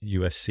poached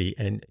USC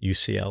and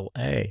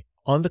UCLA.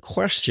 On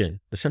the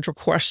central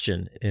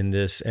question in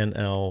this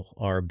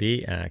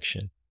NLRB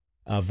action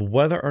of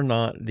whether or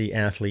not the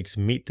athletes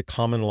meet the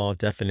common law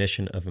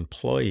definition of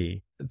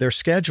employee, their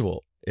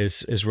schedule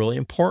is really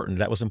important.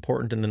 That was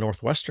important in the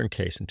Northwestern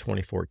case in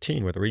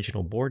 2014, where the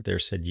regional board there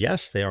said,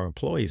 yes, they are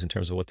employees in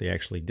terms of what they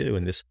actually do.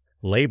 And this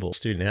label,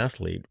 student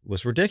athlete,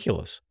 was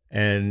ridiculous.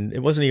 And it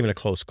wasn't even a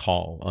close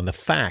call on the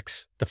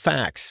facts,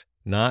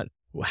 not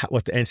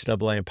what the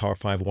NCAA and Power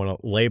 5 want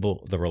to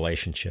label the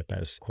relationship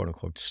as, quote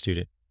unquote,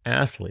 student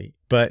athlete.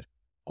 But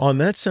on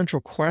that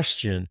central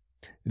question,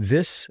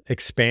 this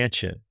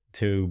expansion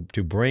to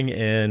bring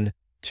in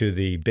to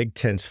the Big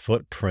Ten's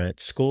footprint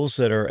schools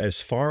that are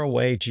as far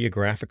away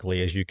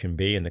geographically as you can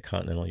be in the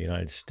continental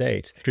United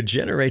States could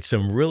generate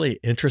some really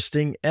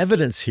interesting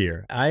evidence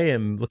here. I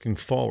am looking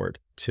forward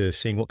to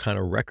seeing what kind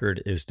of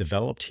record is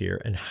developed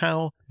here and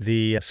how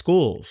the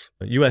schools,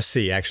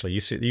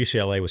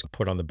 UCLA was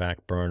put on the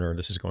back burner.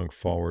 This is going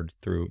forward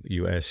through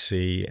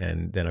USC.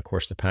 And then, of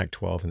course, the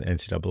Pac-12 and the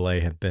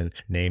NCAA have been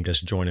named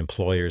as joint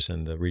employers,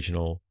 and the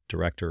regional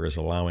director is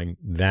allowing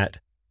that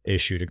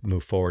issue to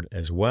move forward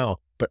as well.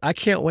 But I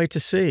can't wait to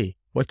see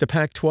what the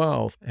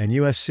Pac-12 and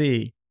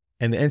USC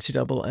and the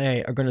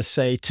NCAA are going to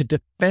say to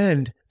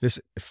defend this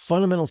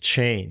fundamental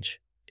change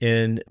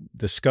in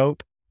the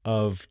scope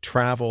of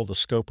travel, the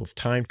scope of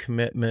time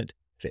commitment,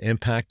 the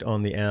impact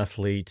on the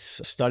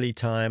athletes' study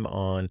time,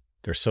 on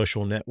their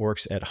social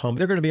networks at home.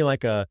 They're going to be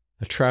like a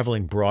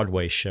traveling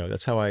Broadway show.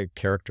 That's how I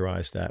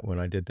characterized that when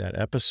I did that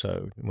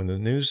episode, when the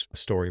news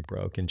story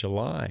broke in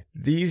July.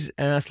 These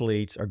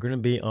athletes are going to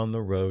be on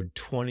the road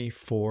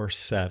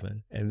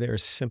 24/7, and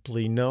there's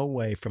simply no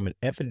way from an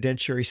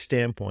evidentiary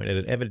standpoint, at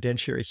an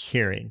evidentiary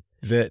hearing,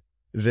 that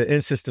the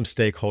in-system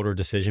stakeholder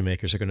decision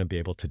makers are going to be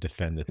able to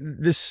defend it.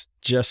 This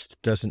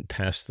just doesn't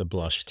pass the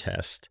blush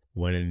test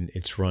when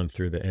it's run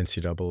through the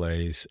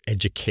NCAA's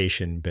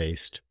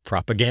education-based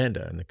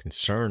propaganda and the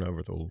concern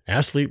over the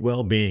athlete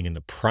well-being and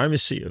the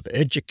primacy of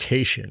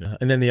education.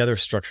 And then the other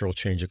structural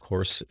change, of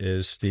course,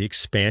 is the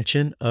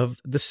expansion of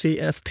the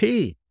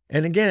CFP.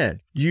 And again,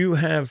 you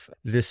have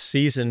this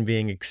season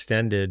being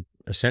extended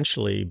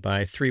essentially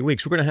by 3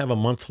 weeks. We're going to have a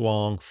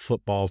month-long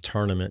football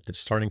tournament that's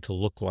starting to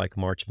look like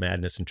March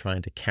Madness and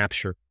trying to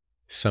capture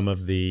some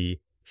of the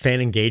fan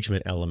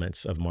engagement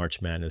elements of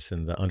March Madness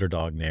and the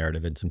underdog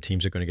narrative. And some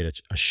teams are going to get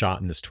a shot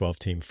in this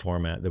 12-team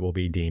format that will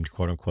be deemed,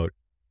 quote-unquote,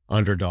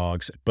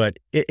 underdogs. But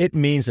it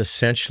means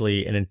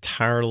essentially an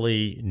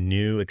entirely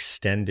new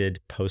extended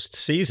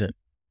postseason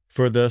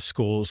for the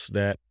schools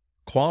that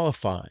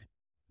qualify.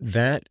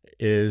 That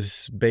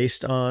is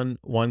based on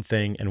one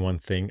thing and one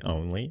thing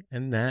only,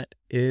 and that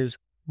is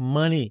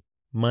money,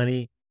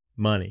 money,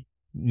 money.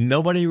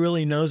 Nobody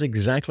really knows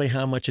exactly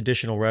how much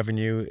additional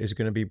revenue is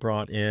going to be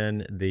brought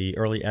in. The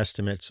early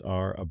estimates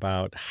are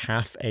about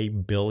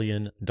 $500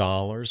 million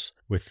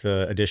with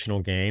the additional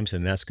games,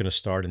 and that's going to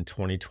start in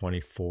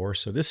 2024.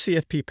 So this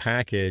CFP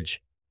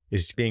package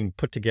is being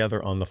put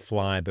together on the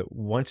fly, but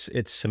once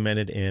it's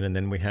cemented in, and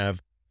then we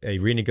have a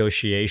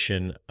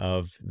renegotiation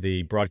of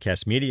the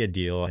broadcast media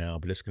deal now,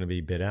 but it's going to be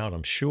bid out,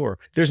 I'm sure.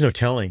 There's no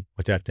telling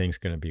what that thing's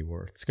going to be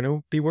worth. It's going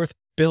to be worth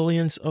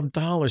billions of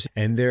dollars.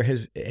 And there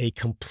is a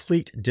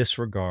complete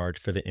disregard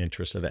for the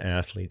interests of the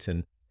athletes.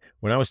 And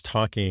when I was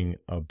talking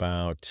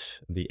about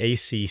the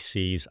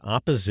ACC's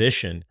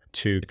opposition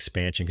to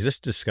expansion, because this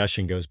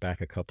discussion goes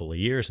back a couple of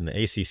years, and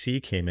the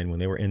ACC came in when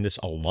they were in this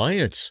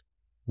alliance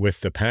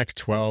with the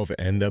Pac-12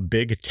 and the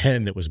Big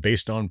Ten that was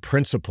based on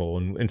principle.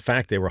 And in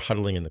fact, they were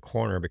huddling in the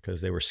corner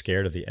because they were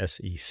scared of the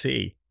SEC.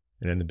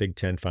 And then the Big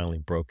Ten finally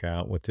broke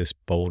out with this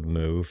bold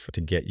move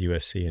to get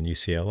USC and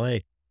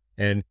UCLA.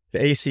 And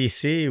the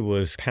ACC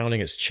was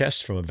pounding its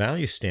chest from a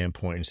value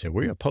standpoint and said,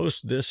 we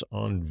oppose this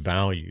on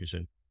values.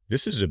 And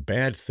this is a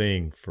bad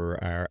thing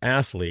for our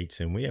athletes.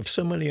 And we have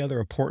so many other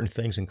important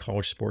things in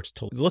college sports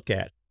to look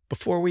at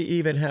before we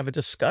even have a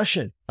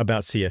discussion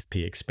about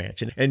CFP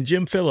expansion. And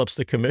Jim Phillips,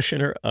 the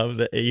commissioner of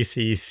the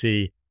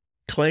ACC,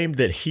 claimed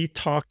that he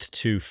talked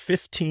to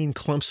 15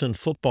 Clemson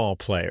football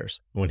players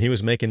when he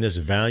was making this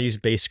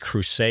values-based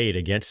crusade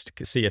against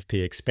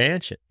CFP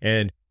expansion.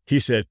 And he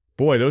said,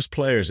 boy, those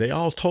players, they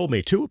all told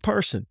me to a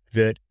person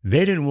that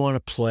they didn't want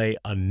to play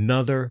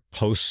another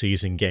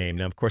postseason game.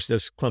 Now, of course,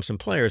 those Clemson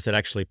players that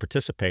actually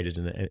participated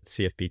in the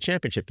CFP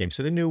championship game,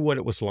 so they knew what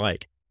it was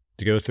like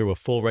to go through a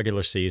full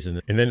regular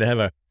season and then to have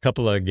a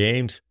couple of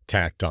games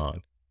tacked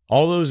on.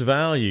 All those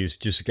values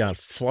just got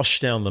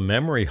flushed down the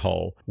memory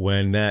hole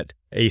when that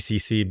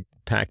ACC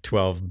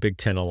Pac-12 Big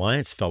Ten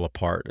alliance fell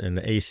apart and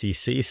the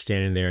ACC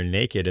standing there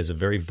naked as a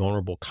very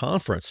vulnerable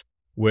conference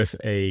with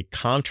a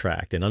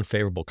contract, an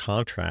unfavorable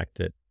contract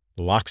that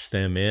locks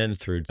them in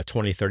through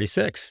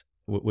 2036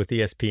 with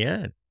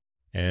ESPN.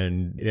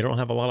 And they don't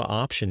have a lot of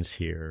options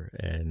here,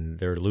 and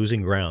they're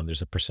losing ground.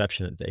 There's a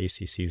perception that the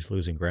ACC is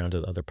losing ground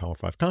to the other Power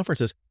 5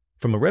 conferences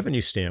from a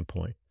revenue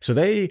standpoint. So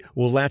they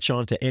will latch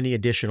on to any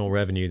additional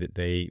revenue that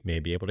they may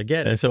be able to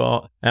get. And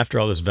so after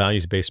all this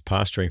values-based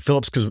posturing,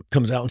 Phillips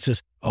comes out and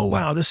says, oh,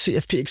 wow, this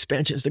CFP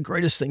expansion is the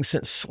greatest thing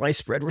since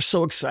sliced bread. We're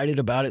so excited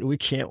about it. We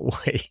can't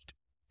wait.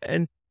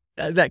 And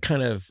that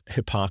kind of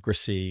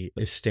hypocrisy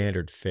is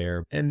standard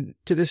fare. And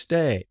to this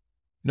day,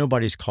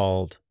 nobody's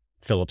called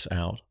Phillips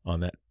out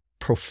on that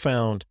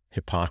profound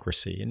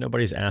hypocrisy. And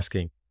nobody's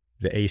asking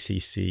the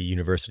ACC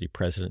university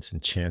presidents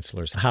and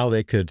chancellors how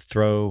they could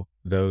throw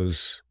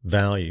those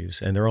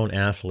values and their own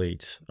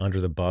athletes under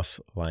the bus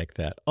like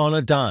that on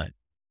a dime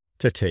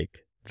to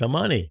take the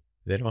money.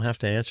 They don't have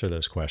to answer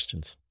those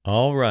questions.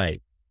 All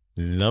right.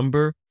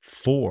 Number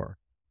 4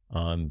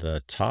 on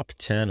the top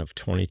 10 of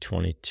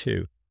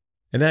 2022.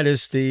 And that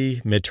is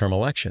the midterm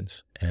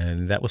elections.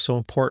 And that was so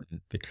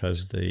important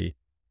because the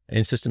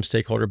in-system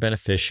stakeholder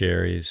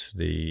beneficiaries,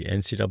 the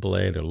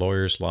NCAA, the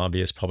lawyers,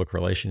 lobbyists, public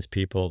relations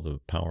people, the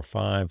Power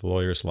 5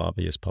 lawyers,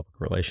 lobbyists, public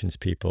relations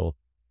people,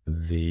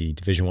 the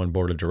Division I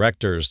Board of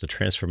Directors, the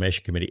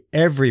Transformation Committee,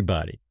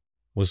 everybody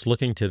was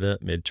looking to the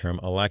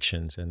midterm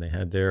elections. And they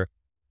had their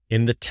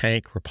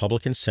in-the-tank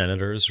Republican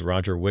senators,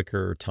 Roger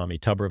Wicker, Tommy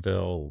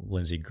Tuberville,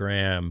 Lindsey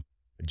Graham,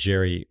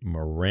 Jerry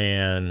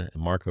Moran,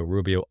 Marco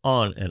Rubio,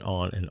 on and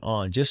on and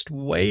on, just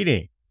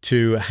waiting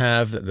to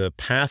have the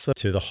path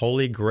to the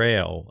holy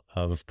grail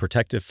of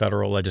protective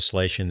federal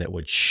legislation that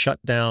would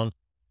shut down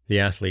the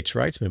athletes'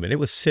 rights movement. It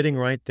was sitting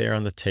right there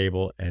on the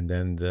table, and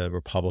then the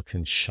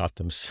Republicans shot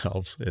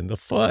themselves in the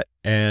foot.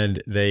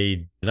 And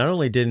they not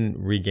only didn't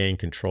regain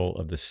control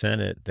of the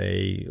Senate,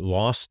 they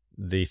lost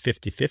the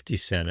 50-50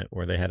 Senate,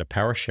 where they had a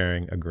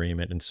power-sharing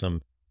agreement and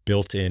some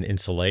built-in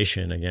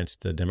insulation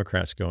against the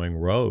Democrats going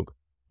rogue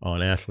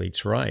on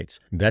athletes' rights.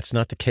 That's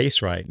not the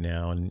case right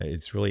now, and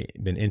it's really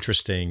been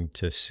interesting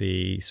to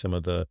see some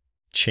of the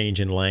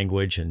change in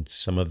language and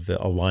some of the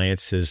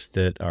alliances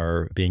that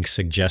are being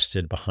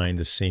suggested behind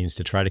the scenes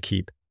to try to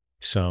keep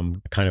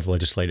some kind of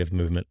legislative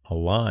movement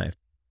alive.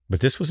 But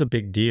this was a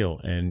big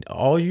deal, and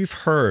all you've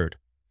heard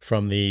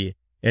from the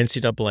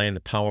NCAA and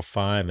the Power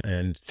 5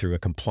 and through a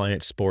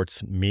compliant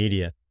sports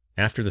media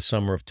after the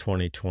summer of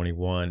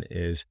 2021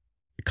 is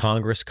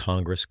Congress,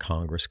 Congress,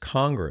 Congress,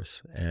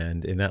 Congress.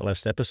 And in that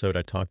last episode,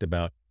 I talked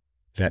about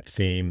that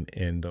theme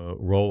in the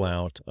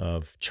rollout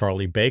of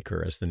Charlie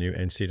Baker as the new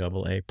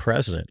NCAA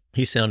president.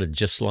 He sounded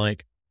just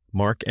like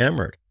Mark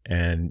Emmert.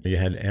 And you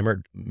had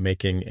Emmert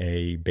making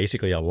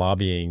basically a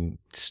lobbying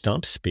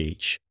stump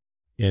speech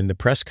in the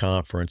press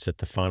conference at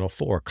the Final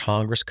Four.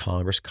 Congress,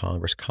 Congress,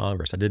 Congress,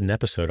 Congress. I did an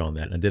episode on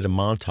that. And I did a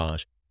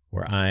montage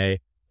where I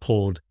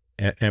pulled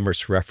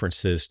Emmert's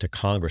references to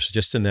Congress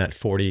just in that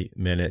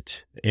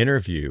 40-minute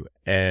interview.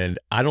 And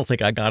I don't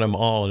think I got them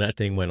all, and that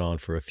thing went on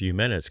for a few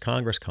minutes.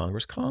 Congress,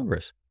 Congress,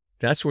 Congress.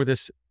 That's where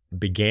this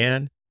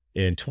began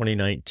in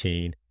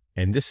 2019,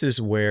 and this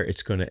is where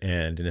it's going to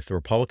end. And if the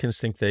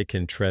Republicans think they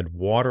can tread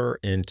water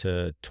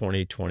into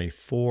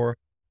 2024,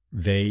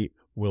 they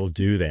will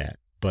do that.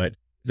 But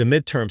the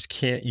midterms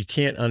you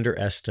can't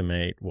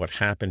underestimate what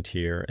happened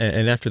here.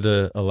 And after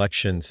the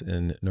elections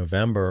in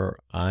November,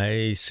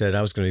 I said I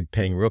was going to be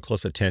paying real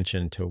close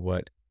attention to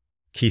what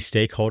key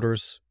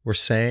stakeholders were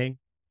saying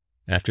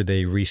after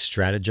they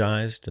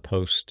re-strategized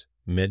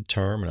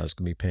post-midterm. And I was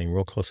going to be paying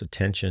real close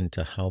attention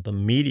to how the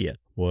media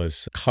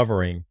was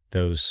covering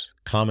those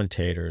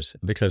commentators,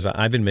 because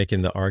I've been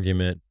making the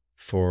argument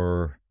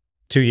for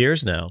 2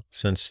 years now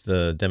since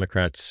the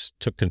Democrats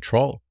took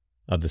control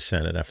of the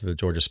Senate after the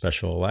Georgia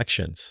special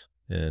elections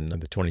in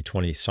the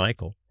 2020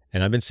 cycle.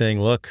 And I've been saying,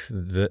 look,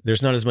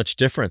 there's not as much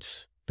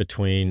difference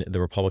between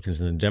the Republicans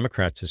and the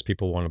Democrats as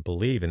people want to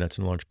believe. And that's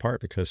in large part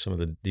because some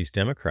of these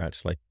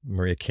Democrats like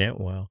Maria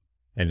Cantwell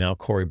and now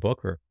Cory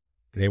Booker,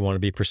 they want to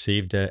be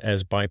perceived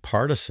as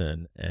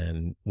bipartisan.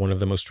 And one of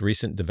the most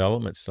recent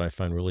developments that I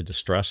find really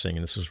distressing,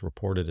 and this was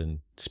reported in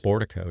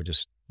Sportico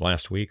just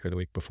last week or the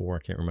week before, I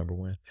can't remember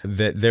when,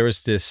 that there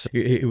was this,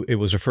 it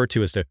was referred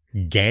to as the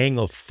Gang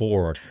of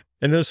Four.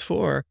 And those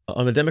four,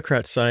 on the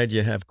Democrat side,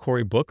 you have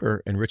Cory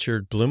Booker and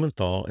Richard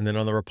Blumenthal. And then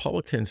on the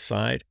Republican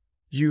side,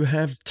 you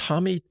have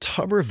Tommy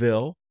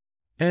Tuberville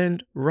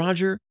and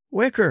Roger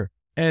Wicker.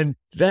 And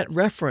that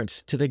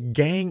reference to the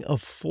Gang of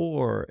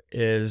Four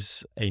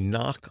is a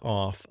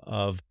knockoff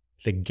of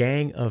the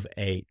Gang of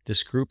Eight,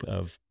 this group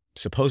of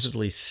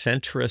supposedly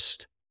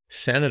centrist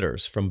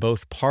senators from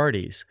both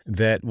parties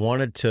that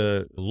wanted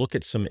to look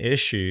at some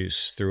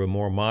issues through a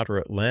more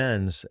moderate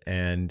lens,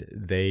 and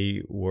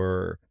they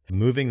were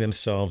moving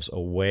themselves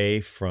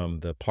away from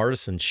the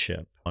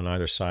partisanship on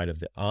either side of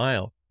the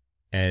aisle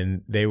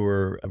And they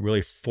were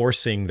really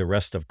forcing the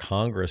rest of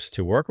Congress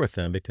to work with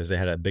them because they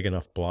had a big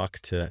enough block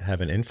to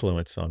have an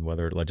influence on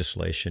whether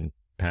legislation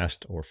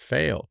passed or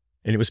failed.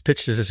 And it was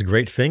pitched as this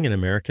great thing in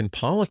American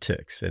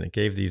politics, and it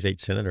gave these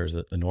 8 senators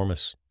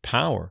enormous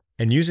power.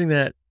 And using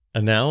that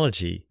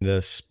analogy,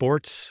 the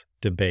sports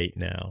debate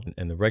now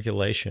and the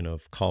regulation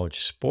of college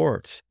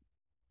sports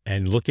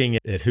and looking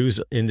at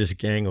who's in this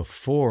gang of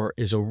 4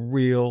 is a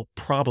real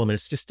problem. And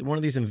it's just one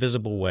of these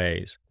invisible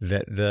ways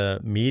that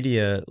the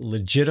media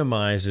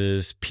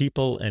legitimizes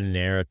people and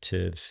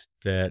narratives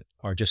that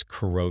are just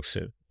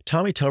corrosive.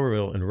 Tommy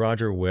Tuberville and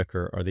Roger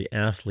Wicker are the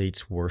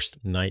athlete's worst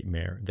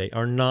nightmare. They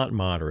are not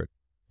moderate.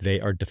 They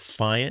are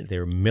defiant. They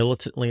are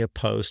militantly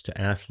opposed to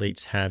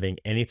athletes having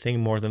anything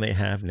more than they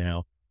have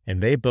now.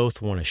 And they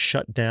both want to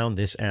shut down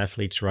this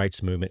athletes'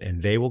 rights movement,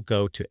 and they will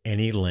go to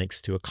any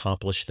lengths to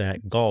accomplish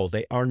that goal.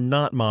 They are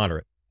not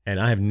moderate. And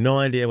I have no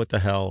idea what the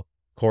hell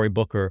Cory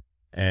Booker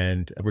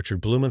and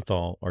Richard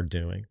Blumenthal are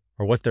doing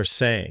or what they're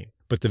saying.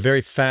 But the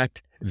very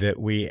fact that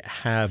we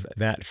have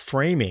that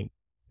framing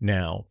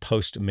now,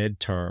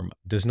 post-midterm,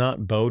 does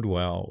not bode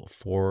well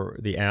for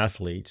the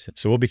athletes.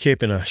 So we'll be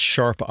keeping a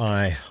sharp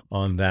eye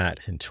on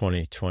that in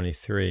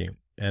 2023.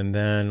 And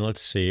then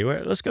let's see,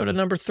 let's go to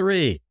number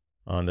 3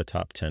 on the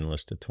top 10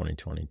 list of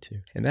 2022.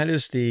 And that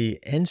is the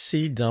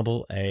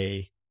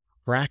NCAA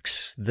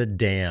cracks the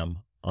dam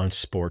on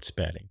sports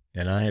betting.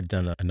 And I have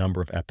done a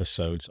number of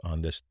episodes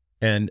on this.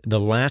 And the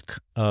lack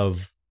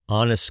of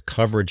honest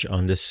coverage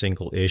on this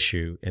single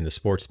issue in the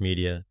sports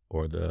media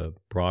or the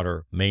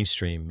broader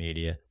mainstream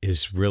media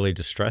is really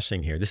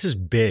distressing here. This is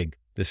big.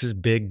 This is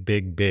big,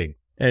 big, big.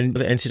 And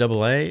the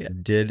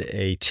NCAA did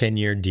a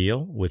 10-year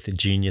deal with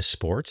Genius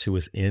Sports, who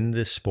was in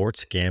the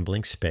sports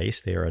gambling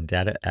space. They are a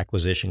data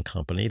acquisition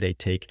company. They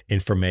take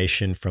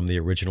information from the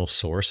original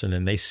source and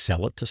then they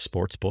sell it to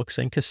sports books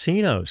and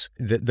casinos.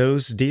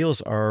 Those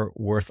deals are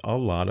worth a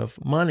lot of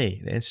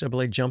money. The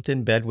NCAA jumped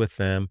in bed with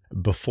them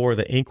before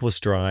the ink was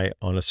dry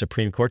on a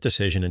Supreme Court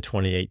decision in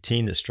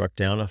 2018 that struck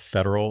down a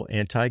federal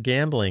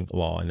anti-gambling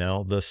law. And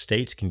now the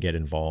states can get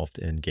involved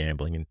in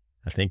gambling. And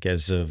I think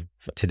as of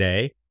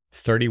today,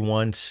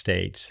 31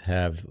 states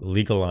have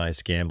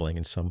legalized gambling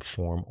in some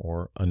form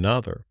or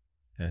another.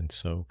 And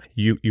so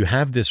you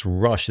have this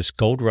rush, this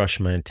gold rush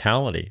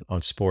mentality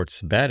on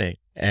sports betting,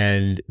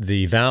 and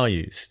the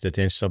values that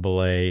the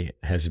NCAA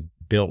has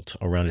built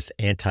around its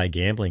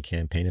anti-gambling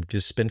campaign have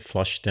just been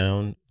flushed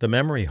down the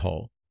memory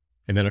hole.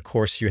 And then, of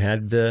course, you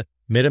had the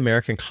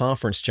Mid-American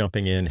Conference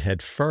jumping in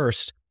head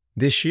first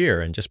this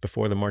year, and just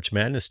before the March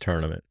Madness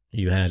tournament,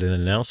 you had an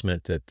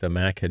announcement that the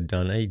MAC had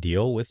done a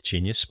deal with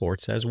Genius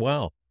Sports as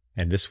well.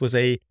 And this was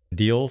a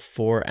deal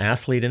for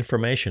athlete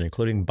information,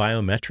 including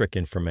biometric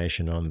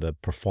information on the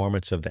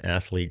performance of the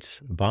athletes'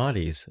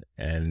 bodies.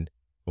 And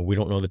we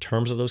don't know the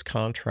terms of those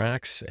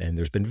contracts. And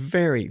there's been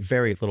very,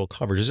 very little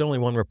coverage. There's only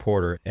one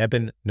reporter,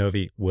 Eben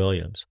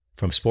Novy-Williams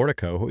from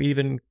Sportico, who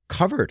even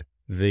covered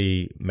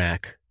the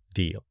MAC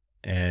deal.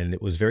 And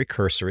it was very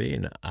cursory.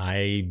 And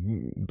I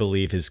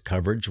believe his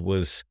coverage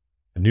was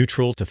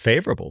neutral to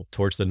favorable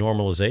towards the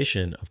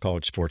normalization of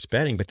college sports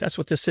betting. But that's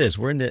what this is.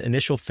 We're in the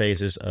initial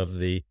phases of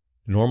the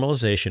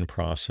normalization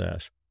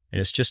process.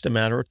 And it's just a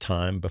matter of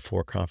time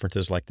before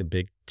conferences like the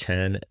Big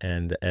Ten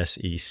and the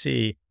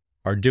SEC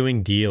are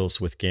doing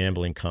deals with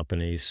gambling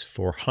companies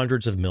for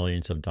hundreds of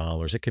millions of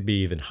dollars. It could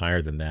be even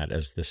higher than that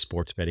as the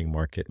sports betting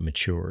market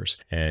matures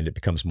and it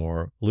becomes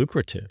more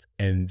lucrative.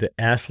 And the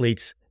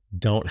athletes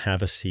don't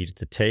have a seat at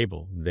the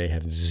table. They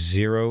have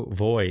zero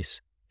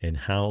voice in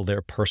how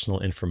their personal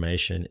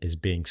information is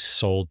being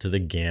sold to the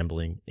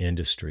gambling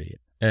industry.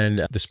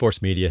 And the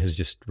sports media has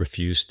just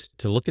refused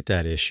to look at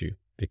that issue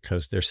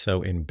because they're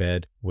so in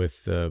bed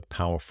with the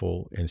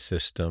powerful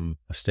in-system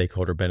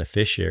stakeholder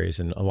beneficiaries.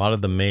 And a lot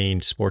of the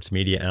main sports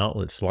media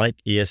outlets like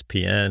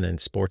ESPN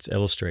and Sports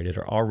Illustrated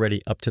are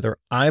already up to their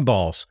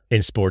eyeballs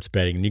in sports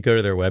betting. And you go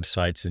to their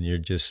websites and you're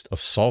just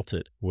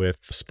assaulted with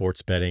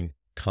sports betting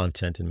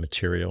content and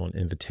material and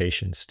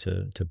invitations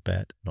to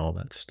bet and all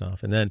that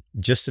stuff. And then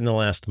just in the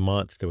last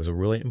month, there was a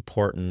really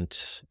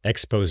important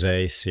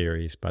expose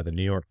series by the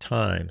New York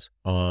Times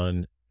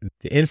on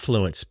the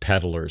influence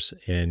peddlers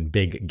in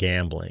big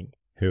gambling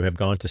who have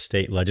gone to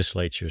state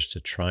legislatures to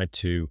try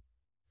to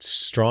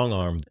strong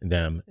arm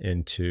them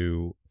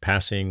into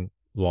passing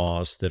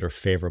laws that are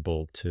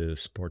favorable to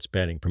sports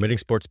betting, permitting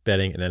sports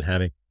betting, and then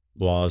having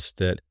laws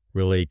that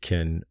really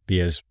can be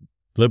as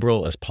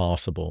liberal as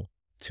possible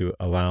to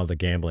allow the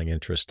gambling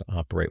interest to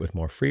operate with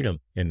more freedom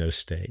in those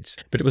states.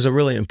 But it was a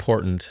really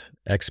important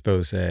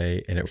expose,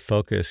 and it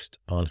focused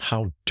on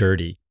how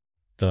dirty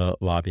the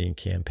lobbying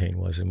campaign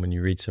was. And when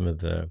you read some of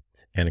the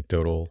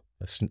anecdotal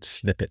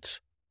snippets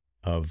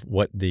of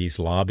what these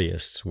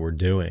lobbyists were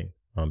doing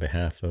on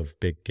behalf of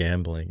big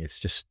gambling, it's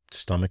just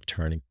stomach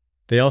turning.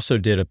 They also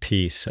did a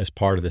piece as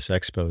part of this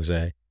expose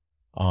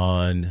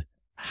on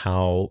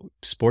how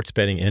sports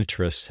betting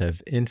interests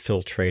have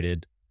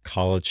infiltrated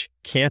college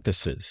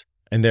campuses.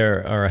 And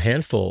there are a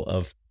handful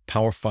of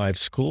Power 5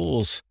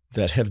 schools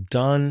that have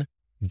done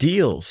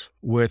deals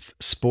with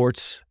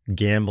sports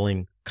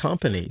gambling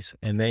companies,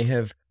 and they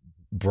have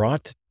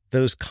brought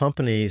those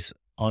companies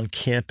on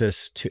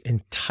campus to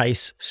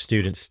entice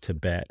students to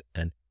bet.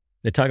 And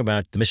they talk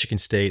about the Michigan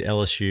State,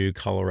 LSU,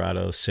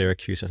 Colorado,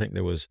 Syracuse. I think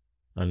there was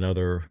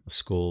another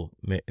school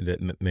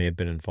that may have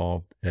been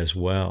involved as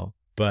well.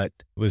 But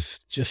it was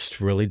just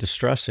really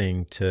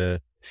distressing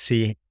to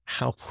see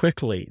how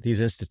quickly these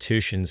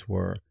institutions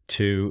were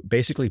to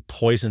basically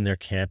poison their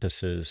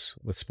campuses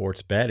with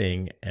sports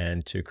betting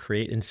and to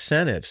create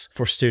incentives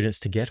for students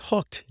to get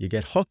hooked. You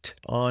get hooked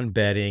on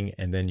betting,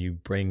 and then you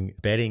bring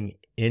betting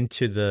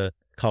into the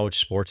college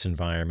sports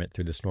environment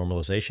through this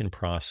normalization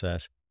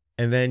process.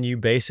 And then you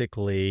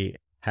basically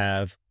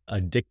have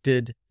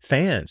addicted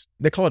fans.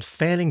 They call it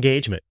fan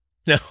engagement.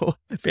 No,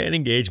 fan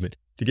engagement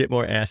to get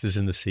more asses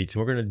in the seats. And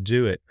we're going to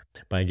do it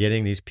by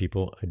getting these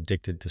people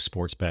addicted to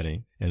sports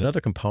betting. And another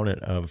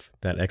component of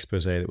that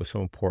expose that was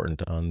so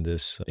important on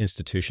this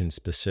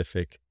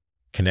institution-specific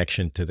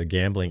connection to the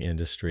gambling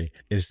industry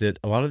is that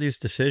a lot of these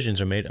decisions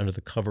are made under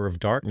the cover of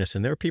darkness.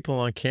 And there are people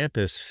on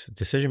campus,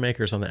 decision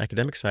makers on the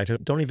academic side, who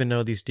don't even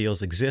know these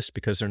deals exist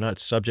because they're not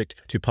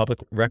subject to public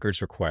records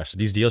requests.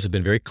 These deals have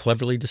been very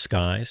cleverly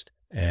disguised,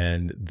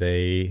 and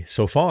they,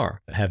 so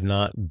far, have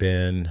not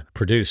been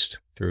produced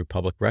through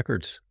public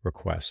records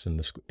requests, and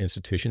the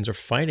institutions are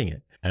fighting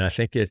it. And I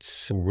think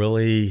it's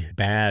really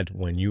bad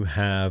when you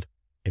have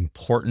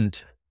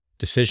important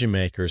decision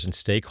makers and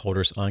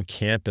stakeholders on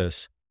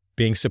campus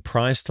being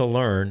surprised to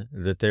learn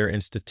that their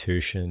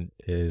institution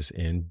is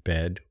in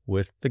bed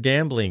with the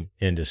gambling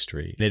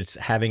industry. It's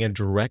having a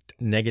direct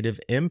negative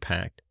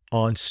impact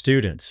on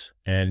students.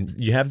 And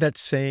you have that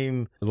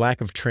same lack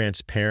of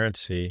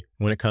transparency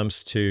when it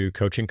comes to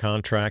coaching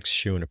contracts,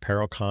 shoe and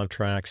apparel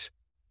contracts,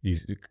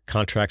 these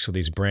contracts with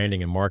these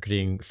branding and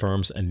marketing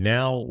firms, and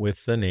now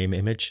with the name,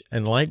 image,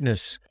 and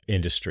likeness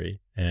industry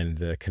and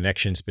the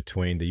connections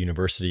between the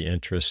university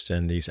interests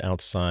and these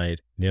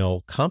outside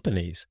nil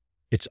companies.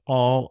 It's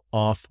all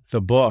off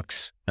the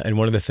books. And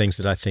one of the things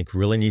that I think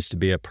really needs to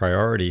be a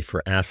priority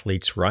for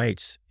athletes'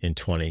 rights in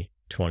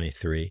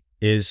 2023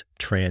 is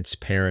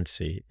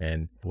transparency.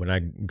 And when I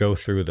go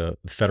through the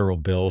federal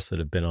bills that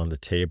have been on the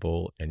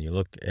table and you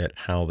look at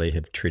how they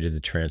have treated the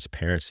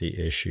transparency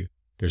issue,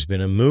 there's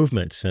been a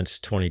movement since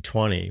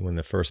 2020 when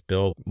the first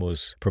bill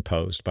was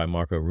proposed by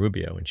Marco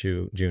Rubio in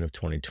June of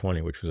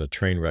 2020, which was a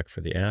train wreck for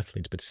the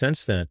athletes. But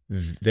since then,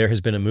 there has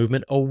been a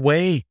movement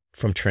away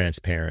from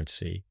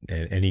transparency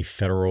and any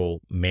federal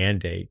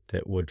mandate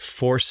that would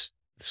force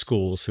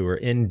schools who are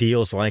in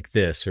deals like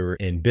this, who are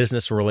in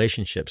business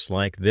relationships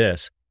like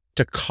this,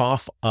 to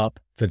cough up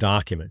the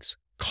documents,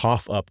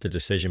 cough up the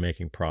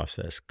decision-making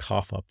process,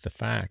 cough up the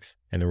facts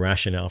and the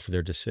rationale for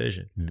their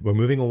decision. We're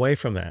moving away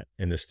from that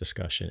in this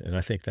discussion, and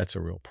I think that's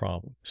a real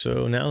problem.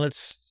 So now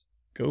let's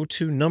go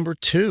to number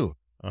 2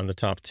 on the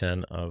top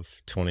 10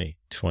 of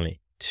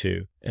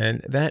 2022,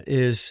 and that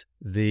is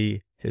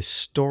the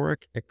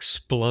historic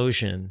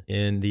explosion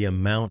in the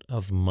amount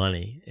of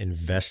money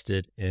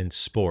invested in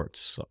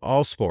sports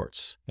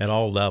at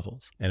all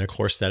levels. And of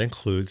course, that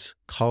includes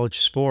college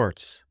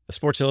sports.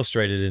 Sports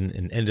Illustrated in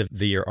an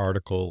end-of-the-year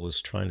article was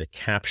trying to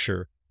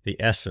capture the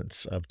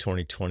essence of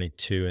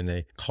 2022, and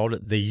they called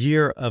it the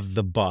year of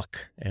the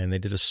buck. And they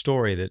did a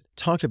story that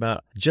talked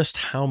about just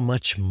how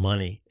much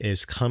money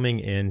is coming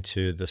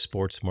into the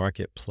sports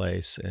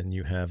marketplace, and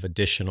you have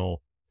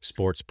additional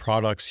sports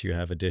products, you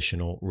have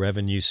additional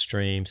revenue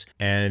streams,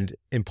 and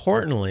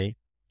importantly,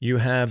 you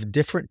have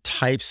different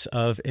types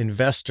of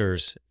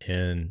investors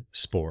in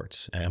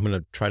sports. I'm going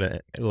to try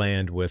to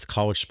land with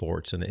college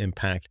sports and the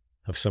impact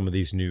of some of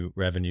these new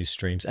revenue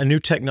streams and new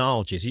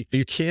technologies.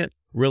 You can't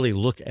really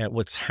look at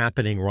what's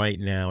happening right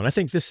now. And I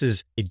think this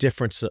is a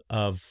difference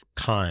of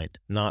kind,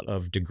 not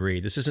of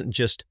degree. This isn't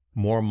just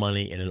more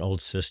money in an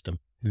old system.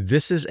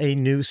 This is a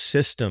new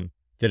system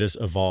that is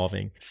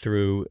evolving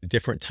through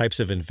different types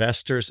of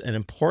investors and,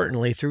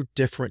 importantly, through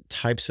different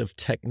types of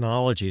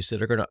technologies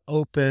that are going to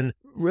open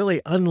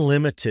really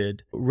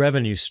unlimited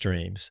revenue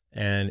streams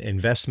and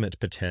investment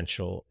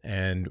potential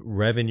and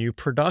revenue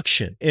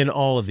production in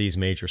all of these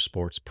major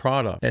sports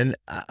products. And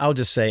I'll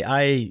just say,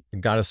 I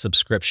got a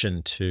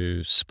subscription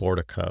to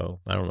Sportico,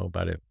 I don't know,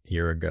 about a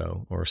year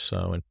ago or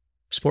so. And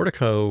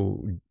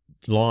Sportico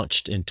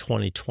launched in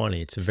 2020.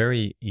 It's a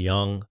very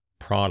young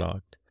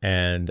product.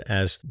 And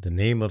as the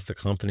name of the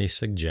company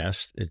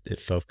suggests, it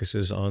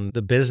focuses on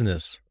the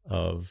business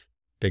of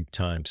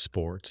big-time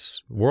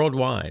sports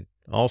worldwide,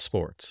 all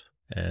sports.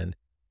 And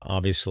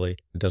obviously,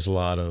 it does a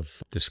lot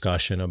of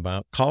discussion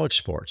about college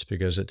sports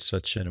because it's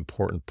such an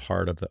important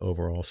part of the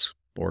overall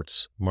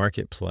sports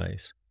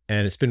marketplace.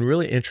 And it's been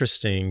really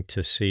interesting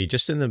to see,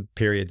 just in the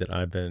period that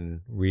I've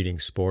been reading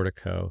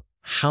Sportico,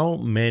 how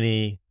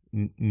many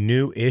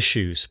new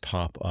issues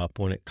pop up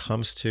when it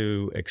comes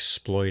to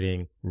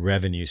exploiting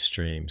revenue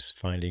streams,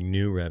 finding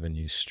new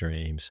revenue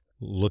streams,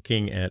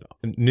 looking at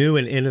new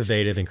and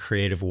innovative and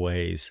creative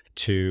ways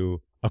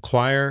to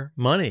acquire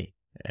money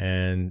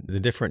and the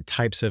different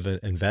types of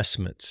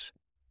investments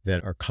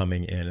that are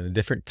coming in and the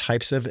different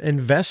types of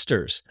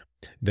investors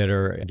that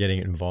are getting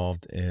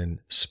involved in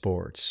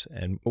sports.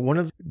 And one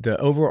of the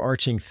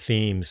overarching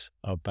themes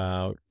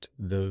about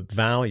the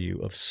value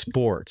of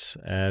sports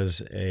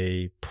as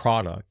a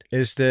product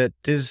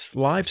is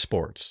live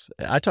sports.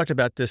 I talked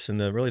about this in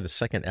the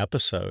second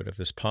episode of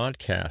this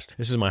podcast.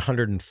 This is my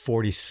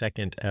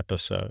 142nd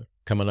episode,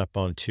 coming up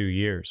on 2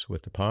 years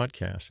with the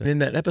podcast. And in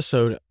that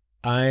episode,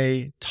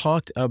 I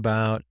talked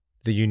about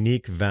the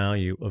unique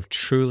value of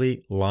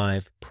truly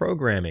live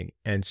programming.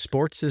 And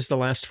sports is the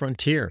last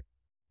frontier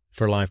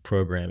for live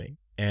programming.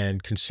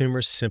 And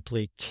consumers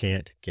simply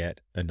can't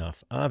get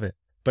enough of it.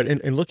 But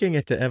in looking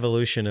at the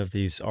evolution of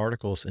these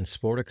articles in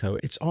Sportico,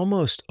 it's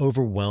almost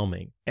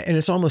overwhelming. And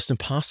it's almost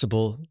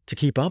impossible to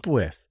keep up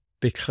with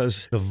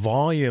because the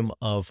volume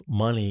of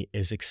money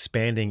is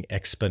expanding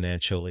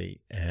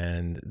exponentially.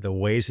 And the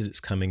ways that it's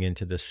coming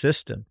into the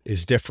system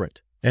is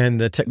different.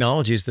 And the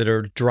technologies that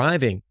are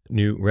driving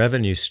new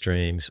revenue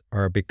streams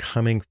are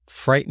becoming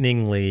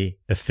frighteningly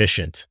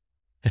efficient.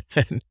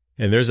 And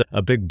there's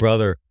a big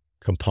brother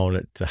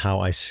component to how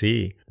I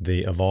see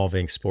the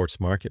evolving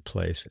sports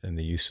marketplace and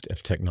the use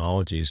of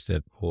technologies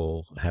that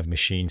will have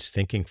machines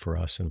thinking for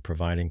us and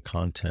providing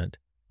content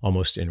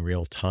almost in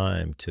real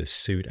time to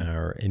suit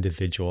our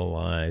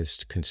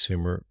individualized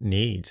consumer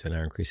needs and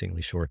our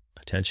increasingly short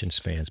attention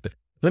spans. But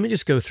let me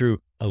just go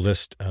through a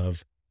list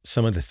of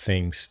some of the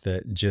things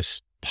that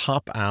just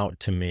pop out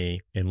to me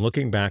in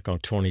looking back on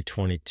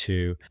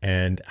 2022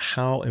 and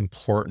how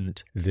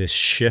important this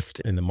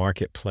shift in the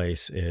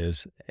marketplace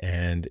is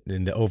and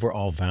in the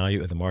overall value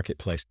of the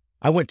marketplace.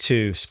 I went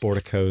to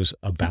Sportico's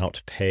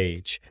About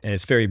page, and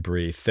it's very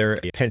brief. They're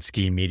a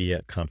Penske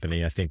media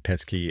company. I think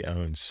Penske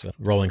owns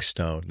Rolling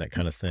Stone, that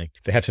kind of thing.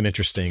 They have some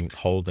interesting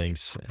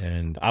holdings,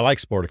 and I like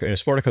Sportico. And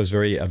Sportico is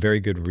a very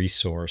good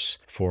resource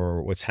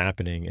for what's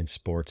happening in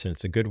sports, and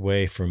it's a good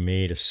way for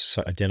me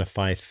to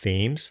identify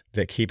themes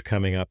that keep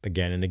coming up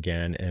again and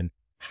again, and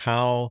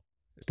how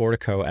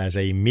Sportico as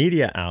a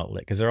media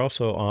outlet, because they're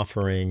also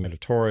offering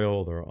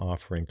editorial, they're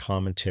offering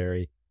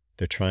commentary.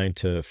 They're trying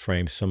to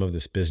frame some of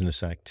this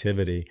business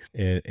activity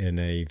in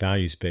a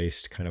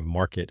values-based kind of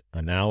market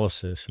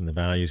analysis and the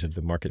values of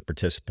the market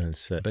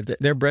participants. But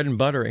their bread and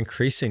butter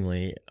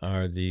increasingly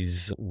are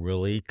these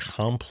really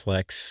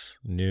complex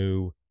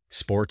new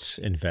sports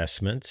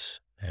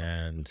investments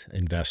and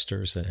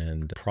investors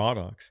and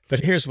products.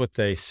 But here's what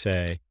they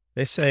say.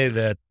 They say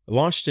that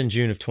launched in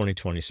June of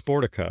 2020,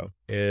 Sportico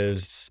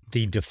is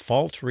the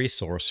default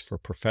resource for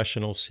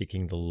professionals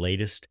seeking the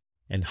latest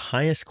and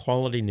highest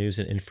quality news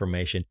and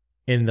information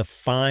in the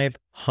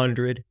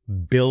 $500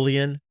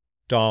 billion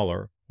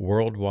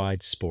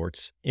worldwide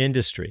sports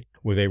industry.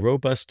 With a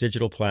robust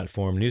digital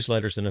platform,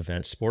 newsletters, and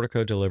events,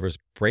 Sportico delivers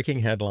breaking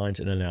headlines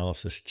and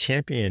analysis,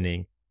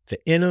 championing the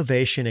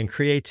innovation and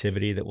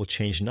creativity that will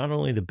change not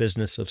only the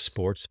business of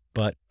sports,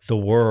 but the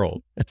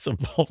world. That's a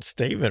bold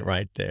statement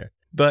right there.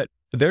 But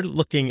they're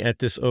looking at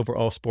this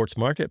overall sports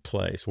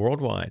marketplace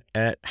worldwide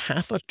at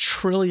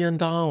 $500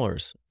 billion.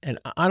 And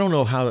I don't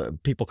know how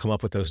people come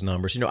up with those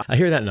numbers. I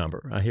hear that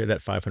number. I hear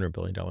that $500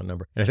 billion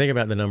number. And I think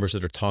about the numbers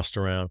that are tossed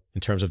around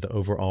in terms of the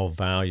overall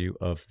value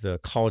of the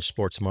college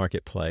sports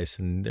marketplace.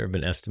 And there have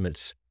been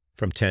estimates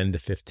from 10 to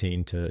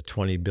 15 to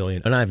 20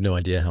 billion. And I have no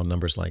idea how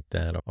numbers like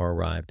that are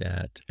arrived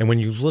at. And when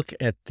you look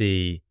at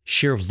the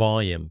sheer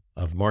volume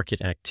of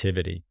market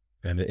activity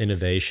and the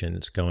innovation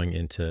that's going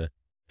into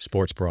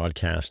sports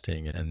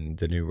broadcasting and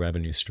the new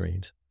revenue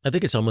streams, I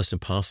think it's almost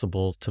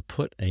impossible to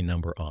put a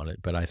number on it,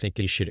 but I think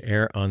you should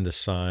err on the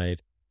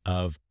side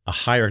of a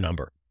higher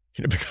number,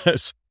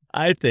 because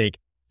I think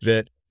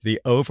that the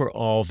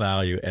overall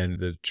value and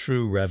the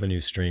true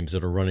revenue streams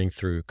that are running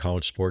through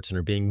college sports and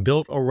are being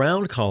built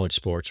around college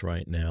sports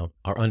right now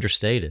are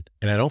understated.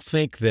 And I don't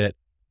think that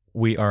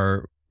we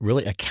are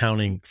really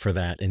accounting for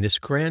that in this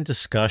grand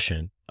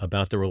discussion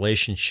about the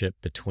relationship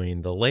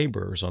between the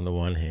laborers on the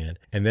one hand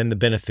and then the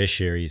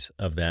beneficiaries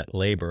of that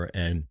labor.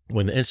 And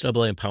when the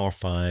NCAA and Power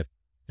 5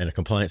 and a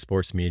compliant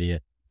sports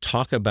media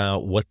talk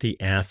about what the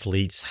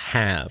athletes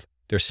have,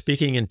 they're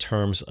speaking in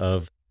terms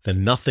of the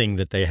nothing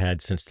that they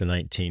had since the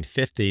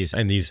 1950s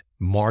and these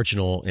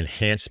marginal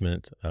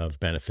enhancement of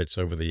benefits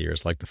over the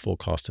years, like the full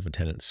cost of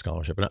attendance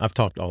scholarship. And I've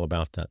talked all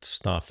about that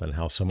stuff and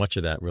how so much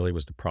of that really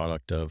was the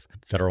product of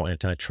federal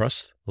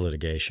antitrust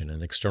litigation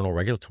and external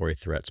regulatory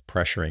threats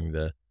pressuring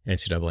the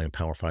NCAA and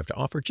Power 5 to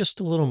offer just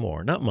a little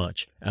more, not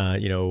much.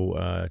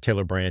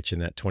 Taylor Branch in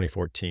that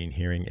 2014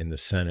 hearing in the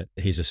Senate,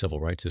 he's a civil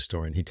rights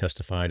historian. He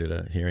testified at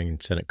a hearing in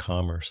Senate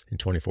Commerce in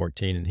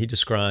 2014, and he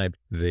described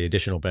the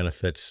additional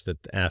benefits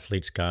that the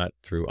athletes got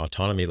through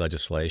autonomy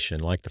legislation,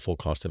 like the full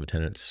cost of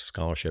attendance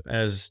scholarship,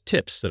 as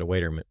tips that a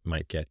waiter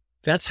might get.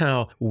 That's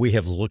how we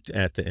have looked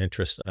at the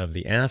interests of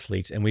the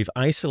athletes, and we've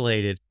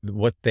isolated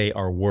what they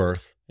are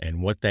worth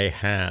and what they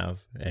have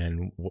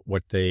and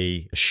what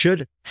they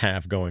should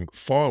have going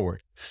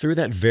forward through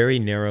that very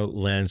narrow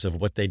lens of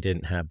what they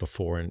didn't have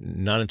before, and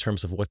not in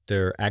terms of what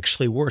they're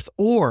actually worth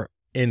or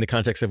in the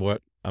context of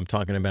what I'm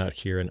talking about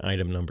here in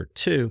item number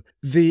 2,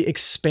 the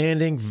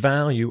expanding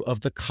value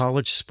of the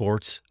college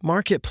sports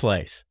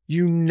marketplace.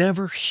 You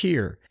never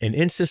hear an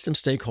in-system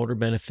stakeholder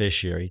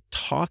beneficiary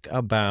talk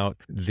about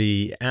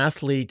the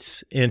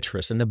athlete's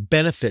interests and the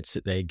benefits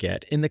that they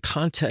get in the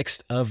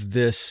context of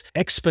this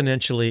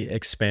exponentially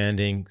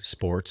expanding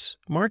sports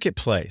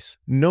marketplace.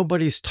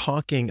 Nobody's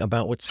talking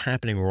about what's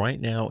happening right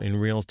now in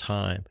real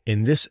time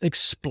in this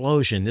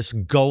explosion, this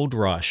gold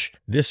rush,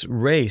 this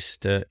race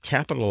to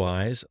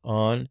capitalize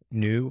on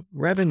new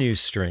revenue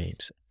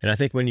streams. And I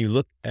think when you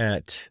look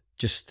at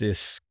just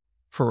this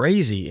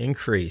crazy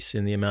increase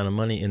in the amount of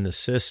money in the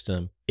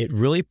system, it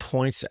really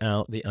points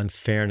out the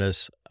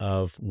unfairness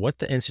of what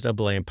the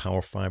NCAA and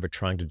Power 5 are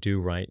trying to do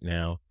right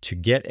now to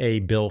get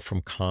a bill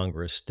from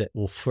Congress that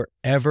will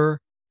forever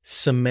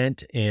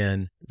cement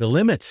in the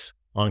limits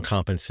on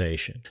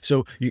compensation.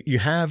 So you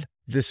have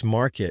this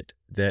market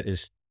that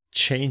is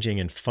changing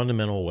in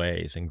fundamental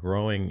ways and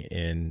growing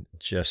in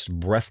just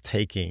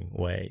breathtaking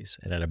ways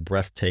and at a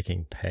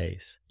breathtaking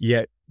pace.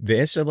 Yet the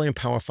NCAA and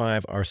Power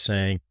 5 are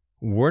saying,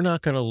 we're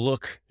not going to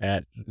look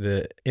at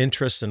the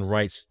interests and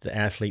rights the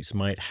athletes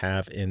might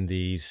have in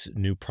these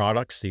new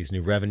products, these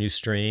new revenue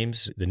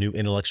streams, the new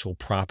intellectual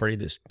property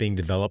that's being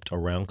developed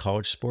around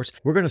college sports.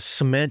 We're going to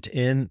cement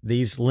in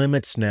these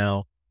limits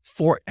now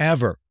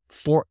forever.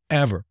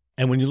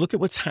 And when you look at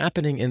what's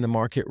happening in the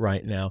market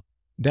right now,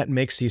 that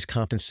makes these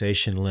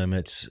compensation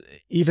limits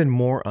even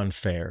more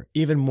unfair,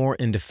 even more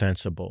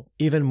indefensible,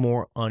 even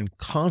more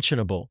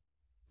unconscionable,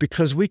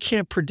 because we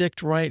can't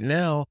predict right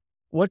now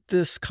what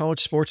this college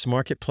sports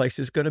marketplace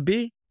is going to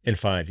be in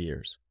 5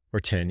 years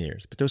or 10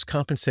 years. But those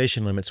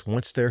compensation limits,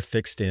 once they're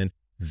fixed in,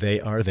 they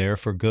are there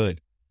for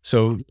good.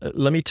 So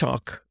let me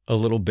talk a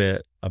little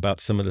bit about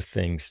some of the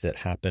things that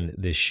happened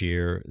this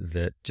year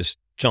that just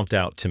jumped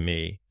out to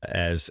me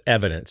as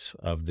evidence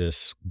of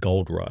this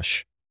gold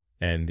rush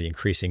and the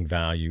increasing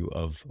value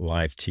of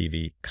live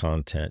TV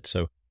content.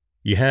 So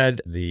you had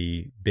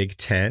the Big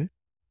Ten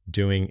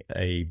doing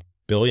a $1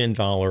 billion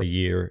a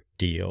year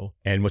deal.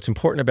 And what's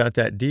important about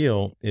that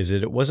deal is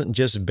that it wasn't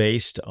just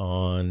based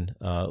on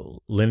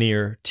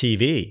linear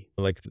TV,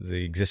 like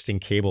the existing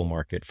cable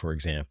market, for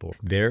example.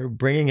 They're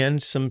bringing in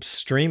some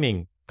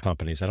streaming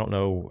companies. I don't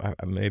know,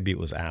 maybe it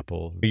was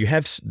Apple. You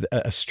have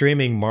a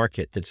streaming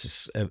market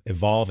that's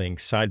evolving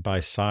side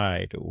by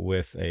side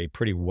with a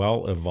pretty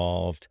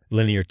well-evolved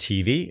linear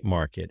TV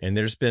market. And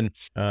there's been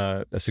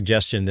a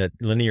suggestion that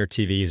linear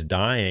TV is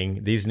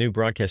dying. These new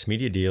broadcast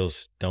media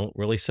deals don't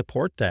really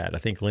support that. I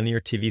think linear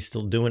TV is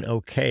still doing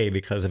okay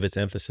because of its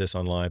emphasis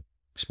on live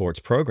sports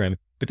programming.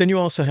 But then you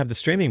also have the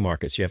streaming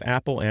markets. You have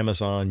Apple,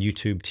 Amazon,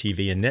 YouTube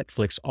TV, and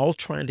Netflix all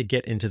trying to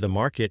get into the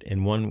market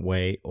in one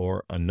way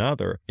or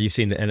another. You've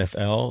seen the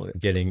NFL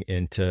getting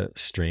into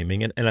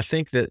streaming. And I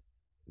think that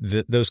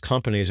those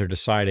companies are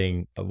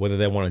deciding whether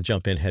they want to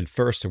jump in head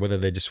first or whether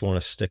they just want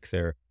to stick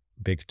their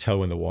big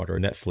toe in the water.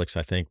 Netflix,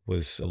 I think,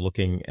 was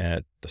looking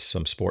at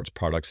some sports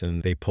products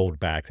and they pulled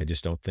back. They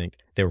just don't think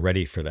they're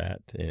ready for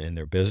that in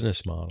their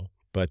business model.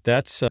 But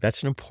that's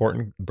an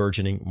important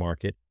burgeoning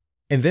market.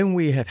 And then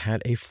we have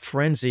had a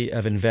frenzy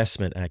of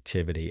investment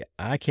activity.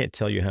 I can't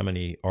tell you how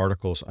many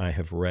articles I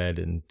have read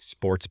in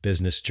sports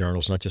business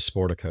journals, not just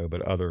Sportico,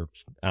 but other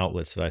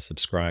outlets that I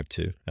subscribe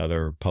to,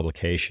 other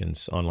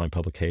publications, online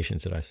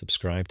publications that I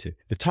subscribe to,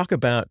 that talk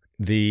about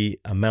the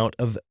amount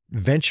of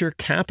venture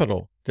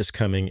capital that's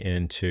coming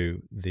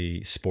into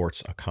the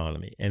sports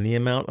economy and the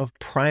amount of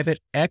private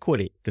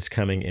equity that's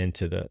coming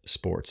into the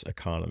sports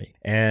economy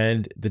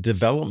and the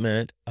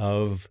development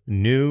of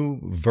new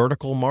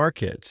vertical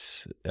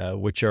markets,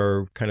 which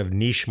are kind of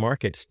niche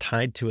markets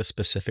tied to a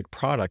specific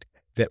product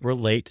that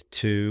relate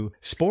to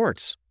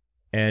sports.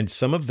 And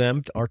some of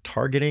them are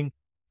targeting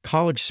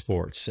college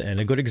sports. And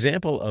a good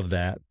example of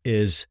that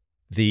is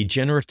the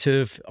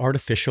generative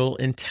artificial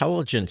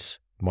intelligence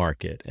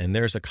market. And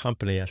there's a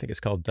company, I think it's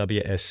called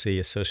WSC,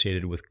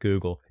 associated with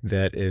Google,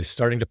 that is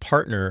starting to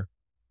partner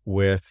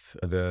with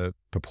the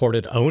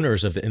purported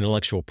owners of the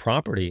intellectual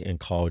property in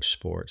college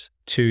sports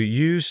to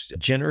use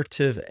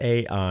generative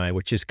AI,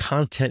 which is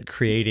content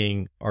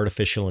creating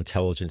artificial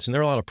intelligence. And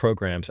there are a lot of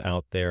programs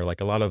out there, like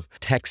a lot of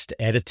text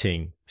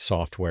editing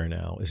software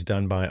now is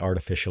done by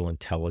artificial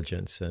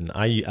intelligence. And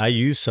I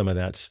use some of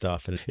that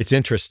stuff and it's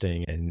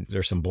interesting and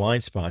there's some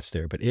blind spots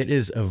there, but it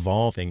is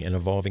evolving and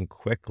evolving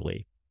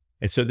quickly.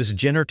 And so this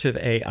generative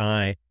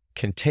AI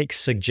can take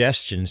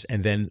suggestions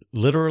and then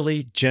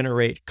literally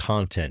generate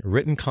content,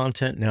 written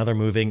content. Now they're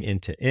moving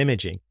into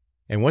imaging.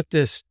 And what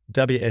this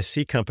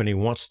WSC company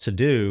wants to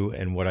do,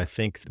 and what I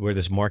think where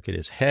this market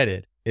is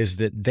headed, is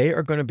that they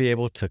are going to be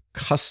able to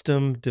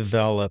custom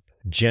develop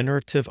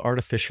generative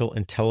artificial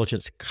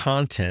intelligence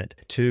content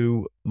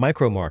to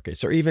micro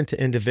markets or even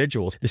to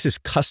individuals. This is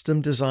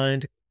custom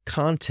designed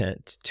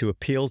content to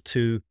appeal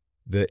to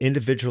the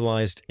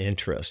individualized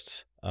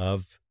interests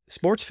of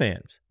sports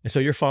fans. And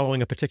so you're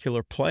following a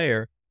particular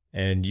player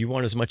and you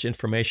want as much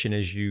information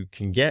as you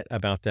can get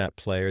about that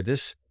player.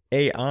 This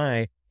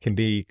AI can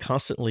be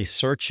constantly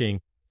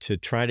searching to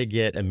try to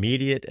get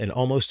immediate and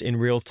almost in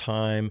real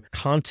time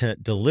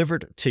content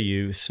delivered to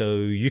you so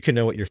you can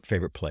know what your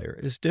favorite player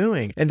is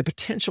doing. And the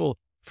potential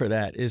for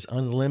that is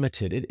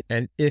unlimited.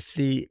 And if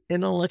the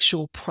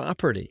intellectual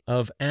property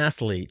of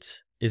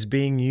athletes is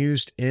being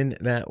used in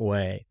that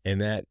way, in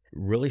that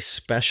really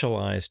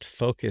specialized,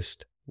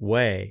 focused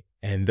way,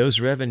 and those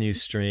revenue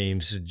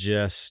streams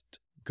just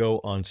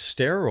go on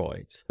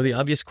steroids. The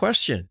obvious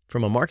question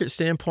from a market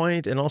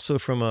standpoint and also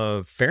from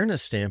a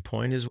fairness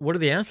standpoint is, what do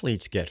the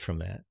athletes get from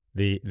that?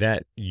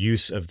 That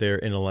use of their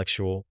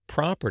intellectual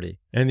property.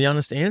 And the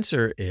honest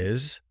answer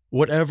is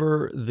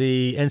whatever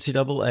the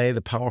NCAA,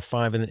 the Power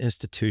Five, and the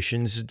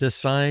institutions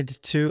decide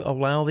to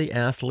allow the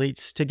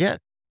athletes to get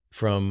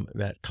from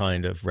that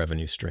kind of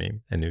revenue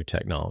stream and new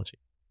technology.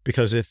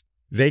 Because if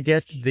they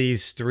get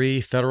these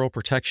 3 federal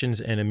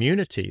protections and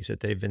immunities that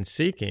they've been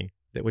seeking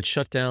that would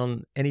shut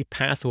down any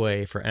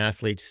pathway for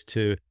athletes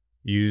to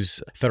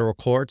use federal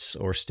courts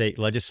or state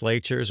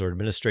legislatures or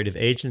administrative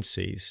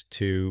agencies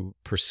to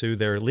pursue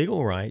their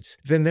legal rights,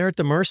 then they're at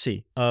the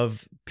mercy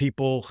of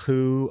people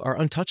who are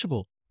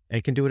untouchable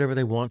and can do whatever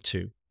they want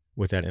to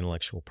with that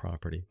intellectual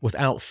property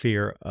without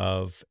fear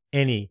of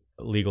any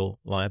legal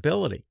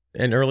liability.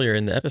 And earlier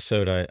in the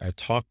episode, I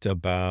talked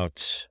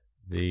about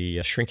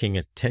the shrinking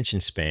attention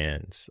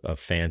spans of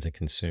fans and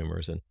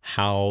consumers and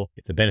how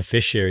the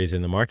beneficiaries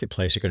in the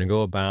marketplace are going to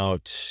go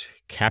about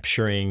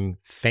capturing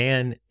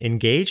fan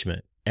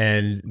engagement.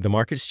 And the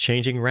market's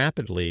changing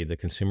rapidly. The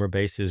consumer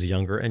base is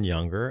younger and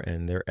younger,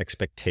 and their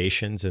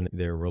expectations and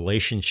their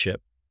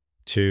relationship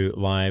to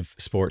live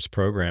sports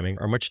programming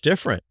are much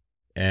different.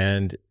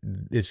 And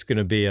it's going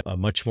to be a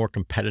much more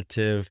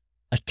competitive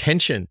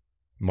attention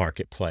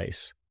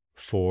marketplace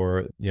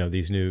for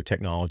these new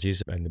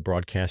technologies and the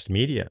broadcast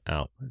media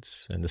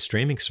outlets and the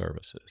streaming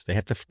services. They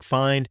have to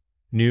find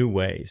new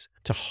ways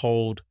to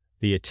hold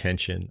the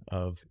attention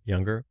of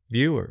younger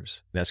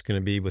viewers. That's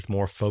going to be with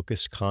more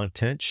focused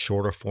content,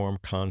 shorter form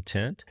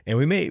content. And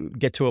we may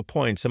get to a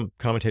point, some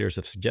commentators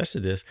have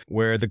suggested this,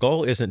 where the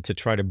goal isn't to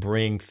try to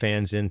bring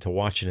fans in to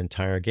watch an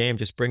entire game,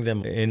 just bring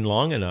them in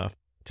long enough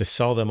to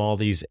sell them all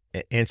these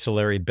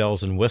ancillary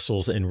bells and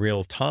whistles in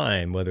real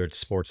time, whether it's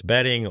sports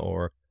betting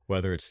or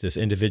whether it's this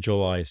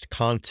individualized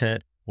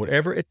content,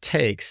 whatever it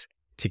takes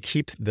to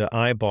keep the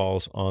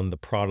eyeballs on the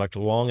product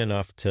long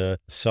enough to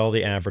sell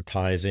the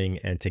advertising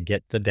and to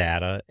get the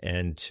data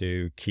and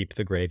to keep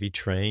the gravy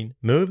train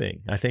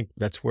moving. I think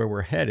that's where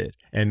we're headed.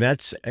 And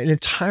that's an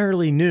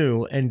entirely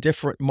new and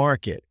different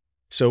market.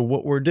 So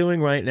what we're doing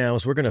right now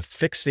is we're going to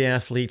fix the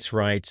athletes'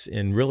 rights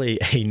in really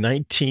a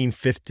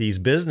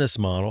 1950s business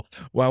model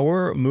while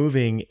we're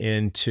moving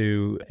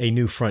into a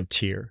new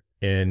frontier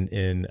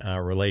in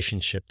our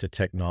relationship to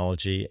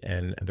technology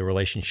and the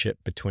relationship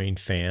between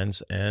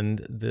fans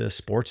and the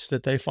sports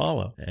that they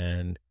follow.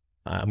 And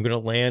I'm going to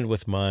land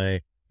with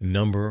my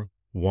number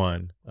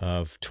 1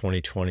 of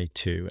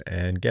 2022.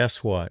 And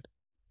guess what?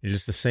 It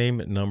is the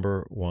same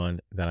number 1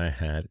 that I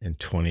had in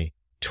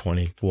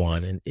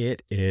 2021. And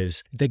it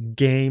is the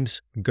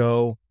games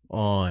go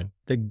on.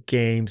 The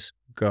games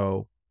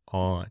go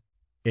on.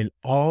 In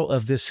all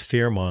of this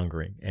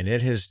fear-mongering, and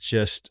it has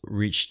just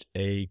reached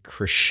a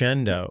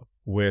crescendo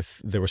with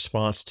the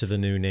response to the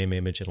new name,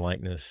 image, and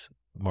likeness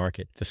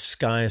market. The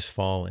sky is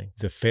falling.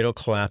 The fatal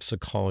collapse of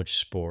college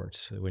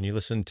sports. When you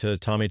listen to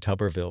Tommy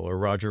Tuberville or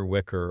Roger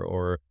Wicker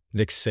or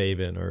Nick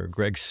Saban or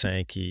Greg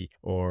Sankey,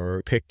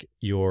 or pick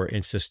your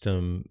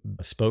in-system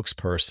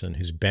spokesperson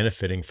who's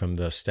benefiting from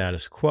the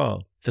status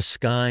quo, the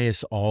sky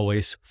is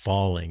always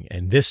falling.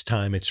 And this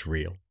time it's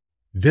real.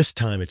 This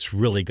time it's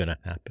really going to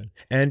happen.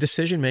 And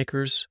decision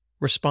makers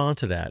respond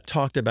to that.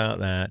 Talked about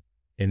that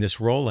in this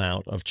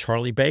rollout of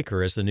Charlie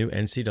Baker as the new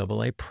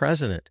NCAA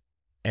president.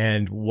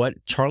 And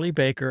what Charlie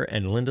Baker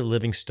and Linda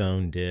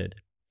Livingstone did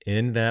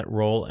in that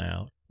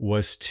rollout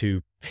was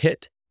to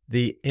pit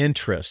the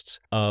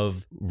interests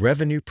of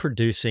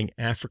revenue-producing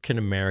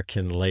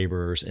African-American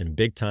laborers in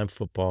big-time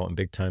football and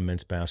big-time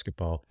men's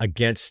basketball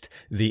against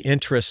the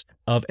interests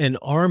of an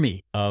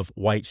army of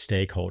white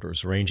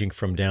stakeholders, ranging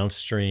from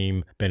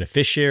downstream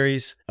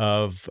beneficiaries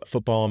of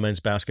football and men's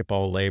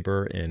basketball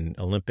labor in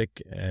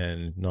Olympic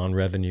and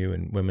non-revenue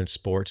and women's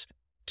sports,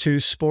 to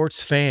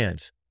sports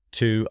fans,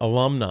 to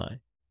alumni.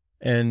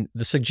 And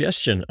the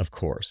suggestion, of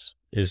course,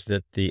 is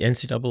that the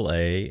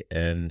NCAA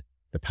and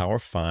the Power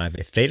Five,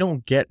 if they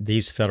don't get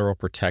these federal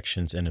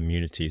protections and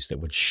immunities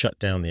that would shut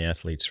down the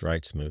athletes'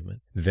 rights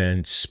movement,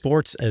 then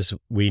sports as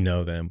we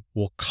know them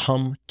will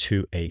come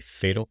to a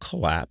fatal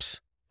collapse.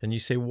 And you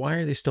say, why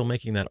are they still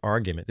making that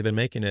argument? They've been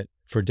making it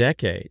for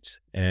decades,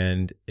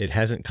 and it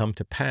hasn't come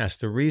to pass.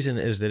 The reason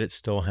is that it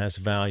still has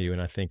value,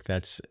 and I think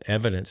that's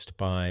evidenced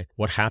by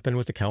what happened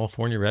with the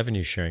California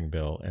Revenue Sharing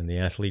Bill and the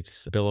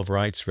Athletes' Bill of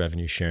Rights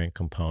revenue sharing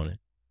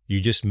component. You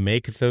just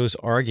make those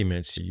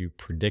arguments, you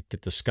predict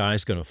that the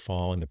sky's going to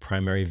fall and the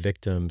primary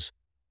victims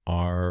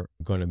are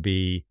going to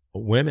be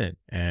women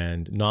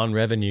and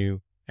non-revenue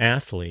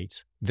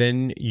athletes,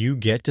 then you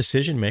get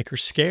decision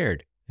makers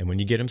scared. And when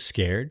you get them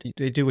scared,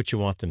 they do what you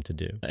want them to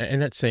do.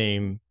 And that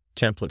same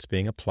templates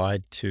being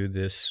applied to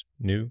this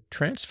new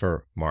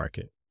transfer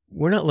market.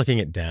 We're not looking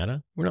at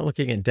data. We're not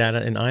looking at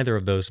data in either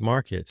of those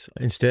markets.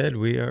 Instead,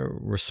 we are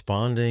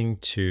responding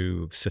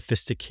to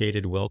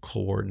sophisticated,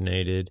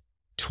 well-coordinated,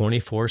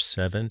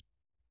 24/7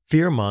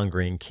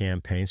 fear-mongering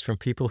campaigns from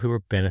people who are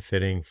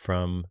benefiting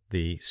from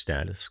the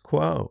status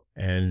quo.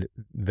 And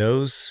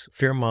those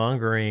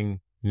fear-mongering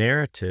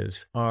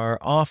narratives are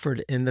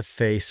offered in the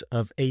face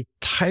of a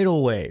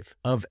tidal wave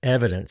of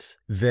evidence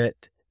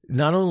that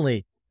not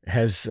only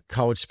has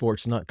college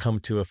sports not come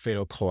to a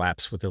fatal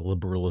collapse with the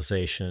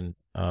liberalization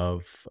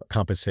of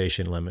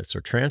compensation limits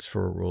or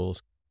transfer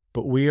rules,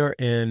 but we are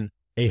in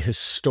a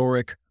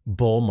historic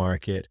bull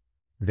market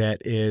that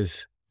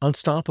is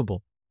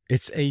unstoppable.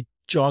 It's a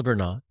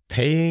juggernaut,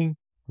 paying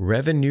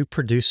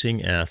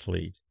revenue-producing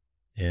athletes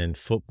in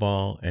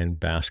football and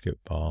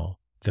basketball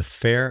the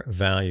fair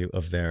value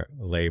of their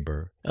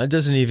labor. It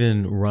doesn't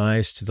even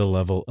rise to the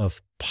level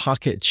of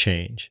pocket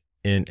change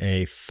in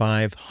a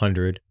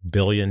 $500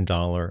 billion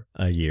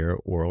a year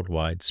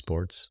worldwide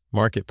sports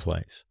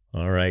marketplace.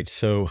 All right,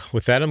 so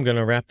with that, I'm going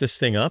to wrap this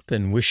thing up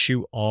and wish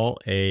you all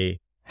a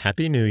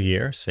Happy New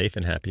Year, safe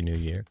and Happy New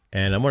Year.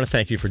 And I want to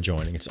thank you for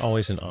joining. It's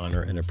always an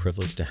honor and a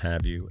privilege to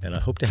have you. And I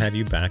hope to have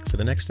you back for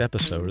the next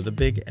episode of the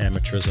Big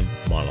Amateurism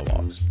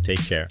Monologues.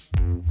 Take care.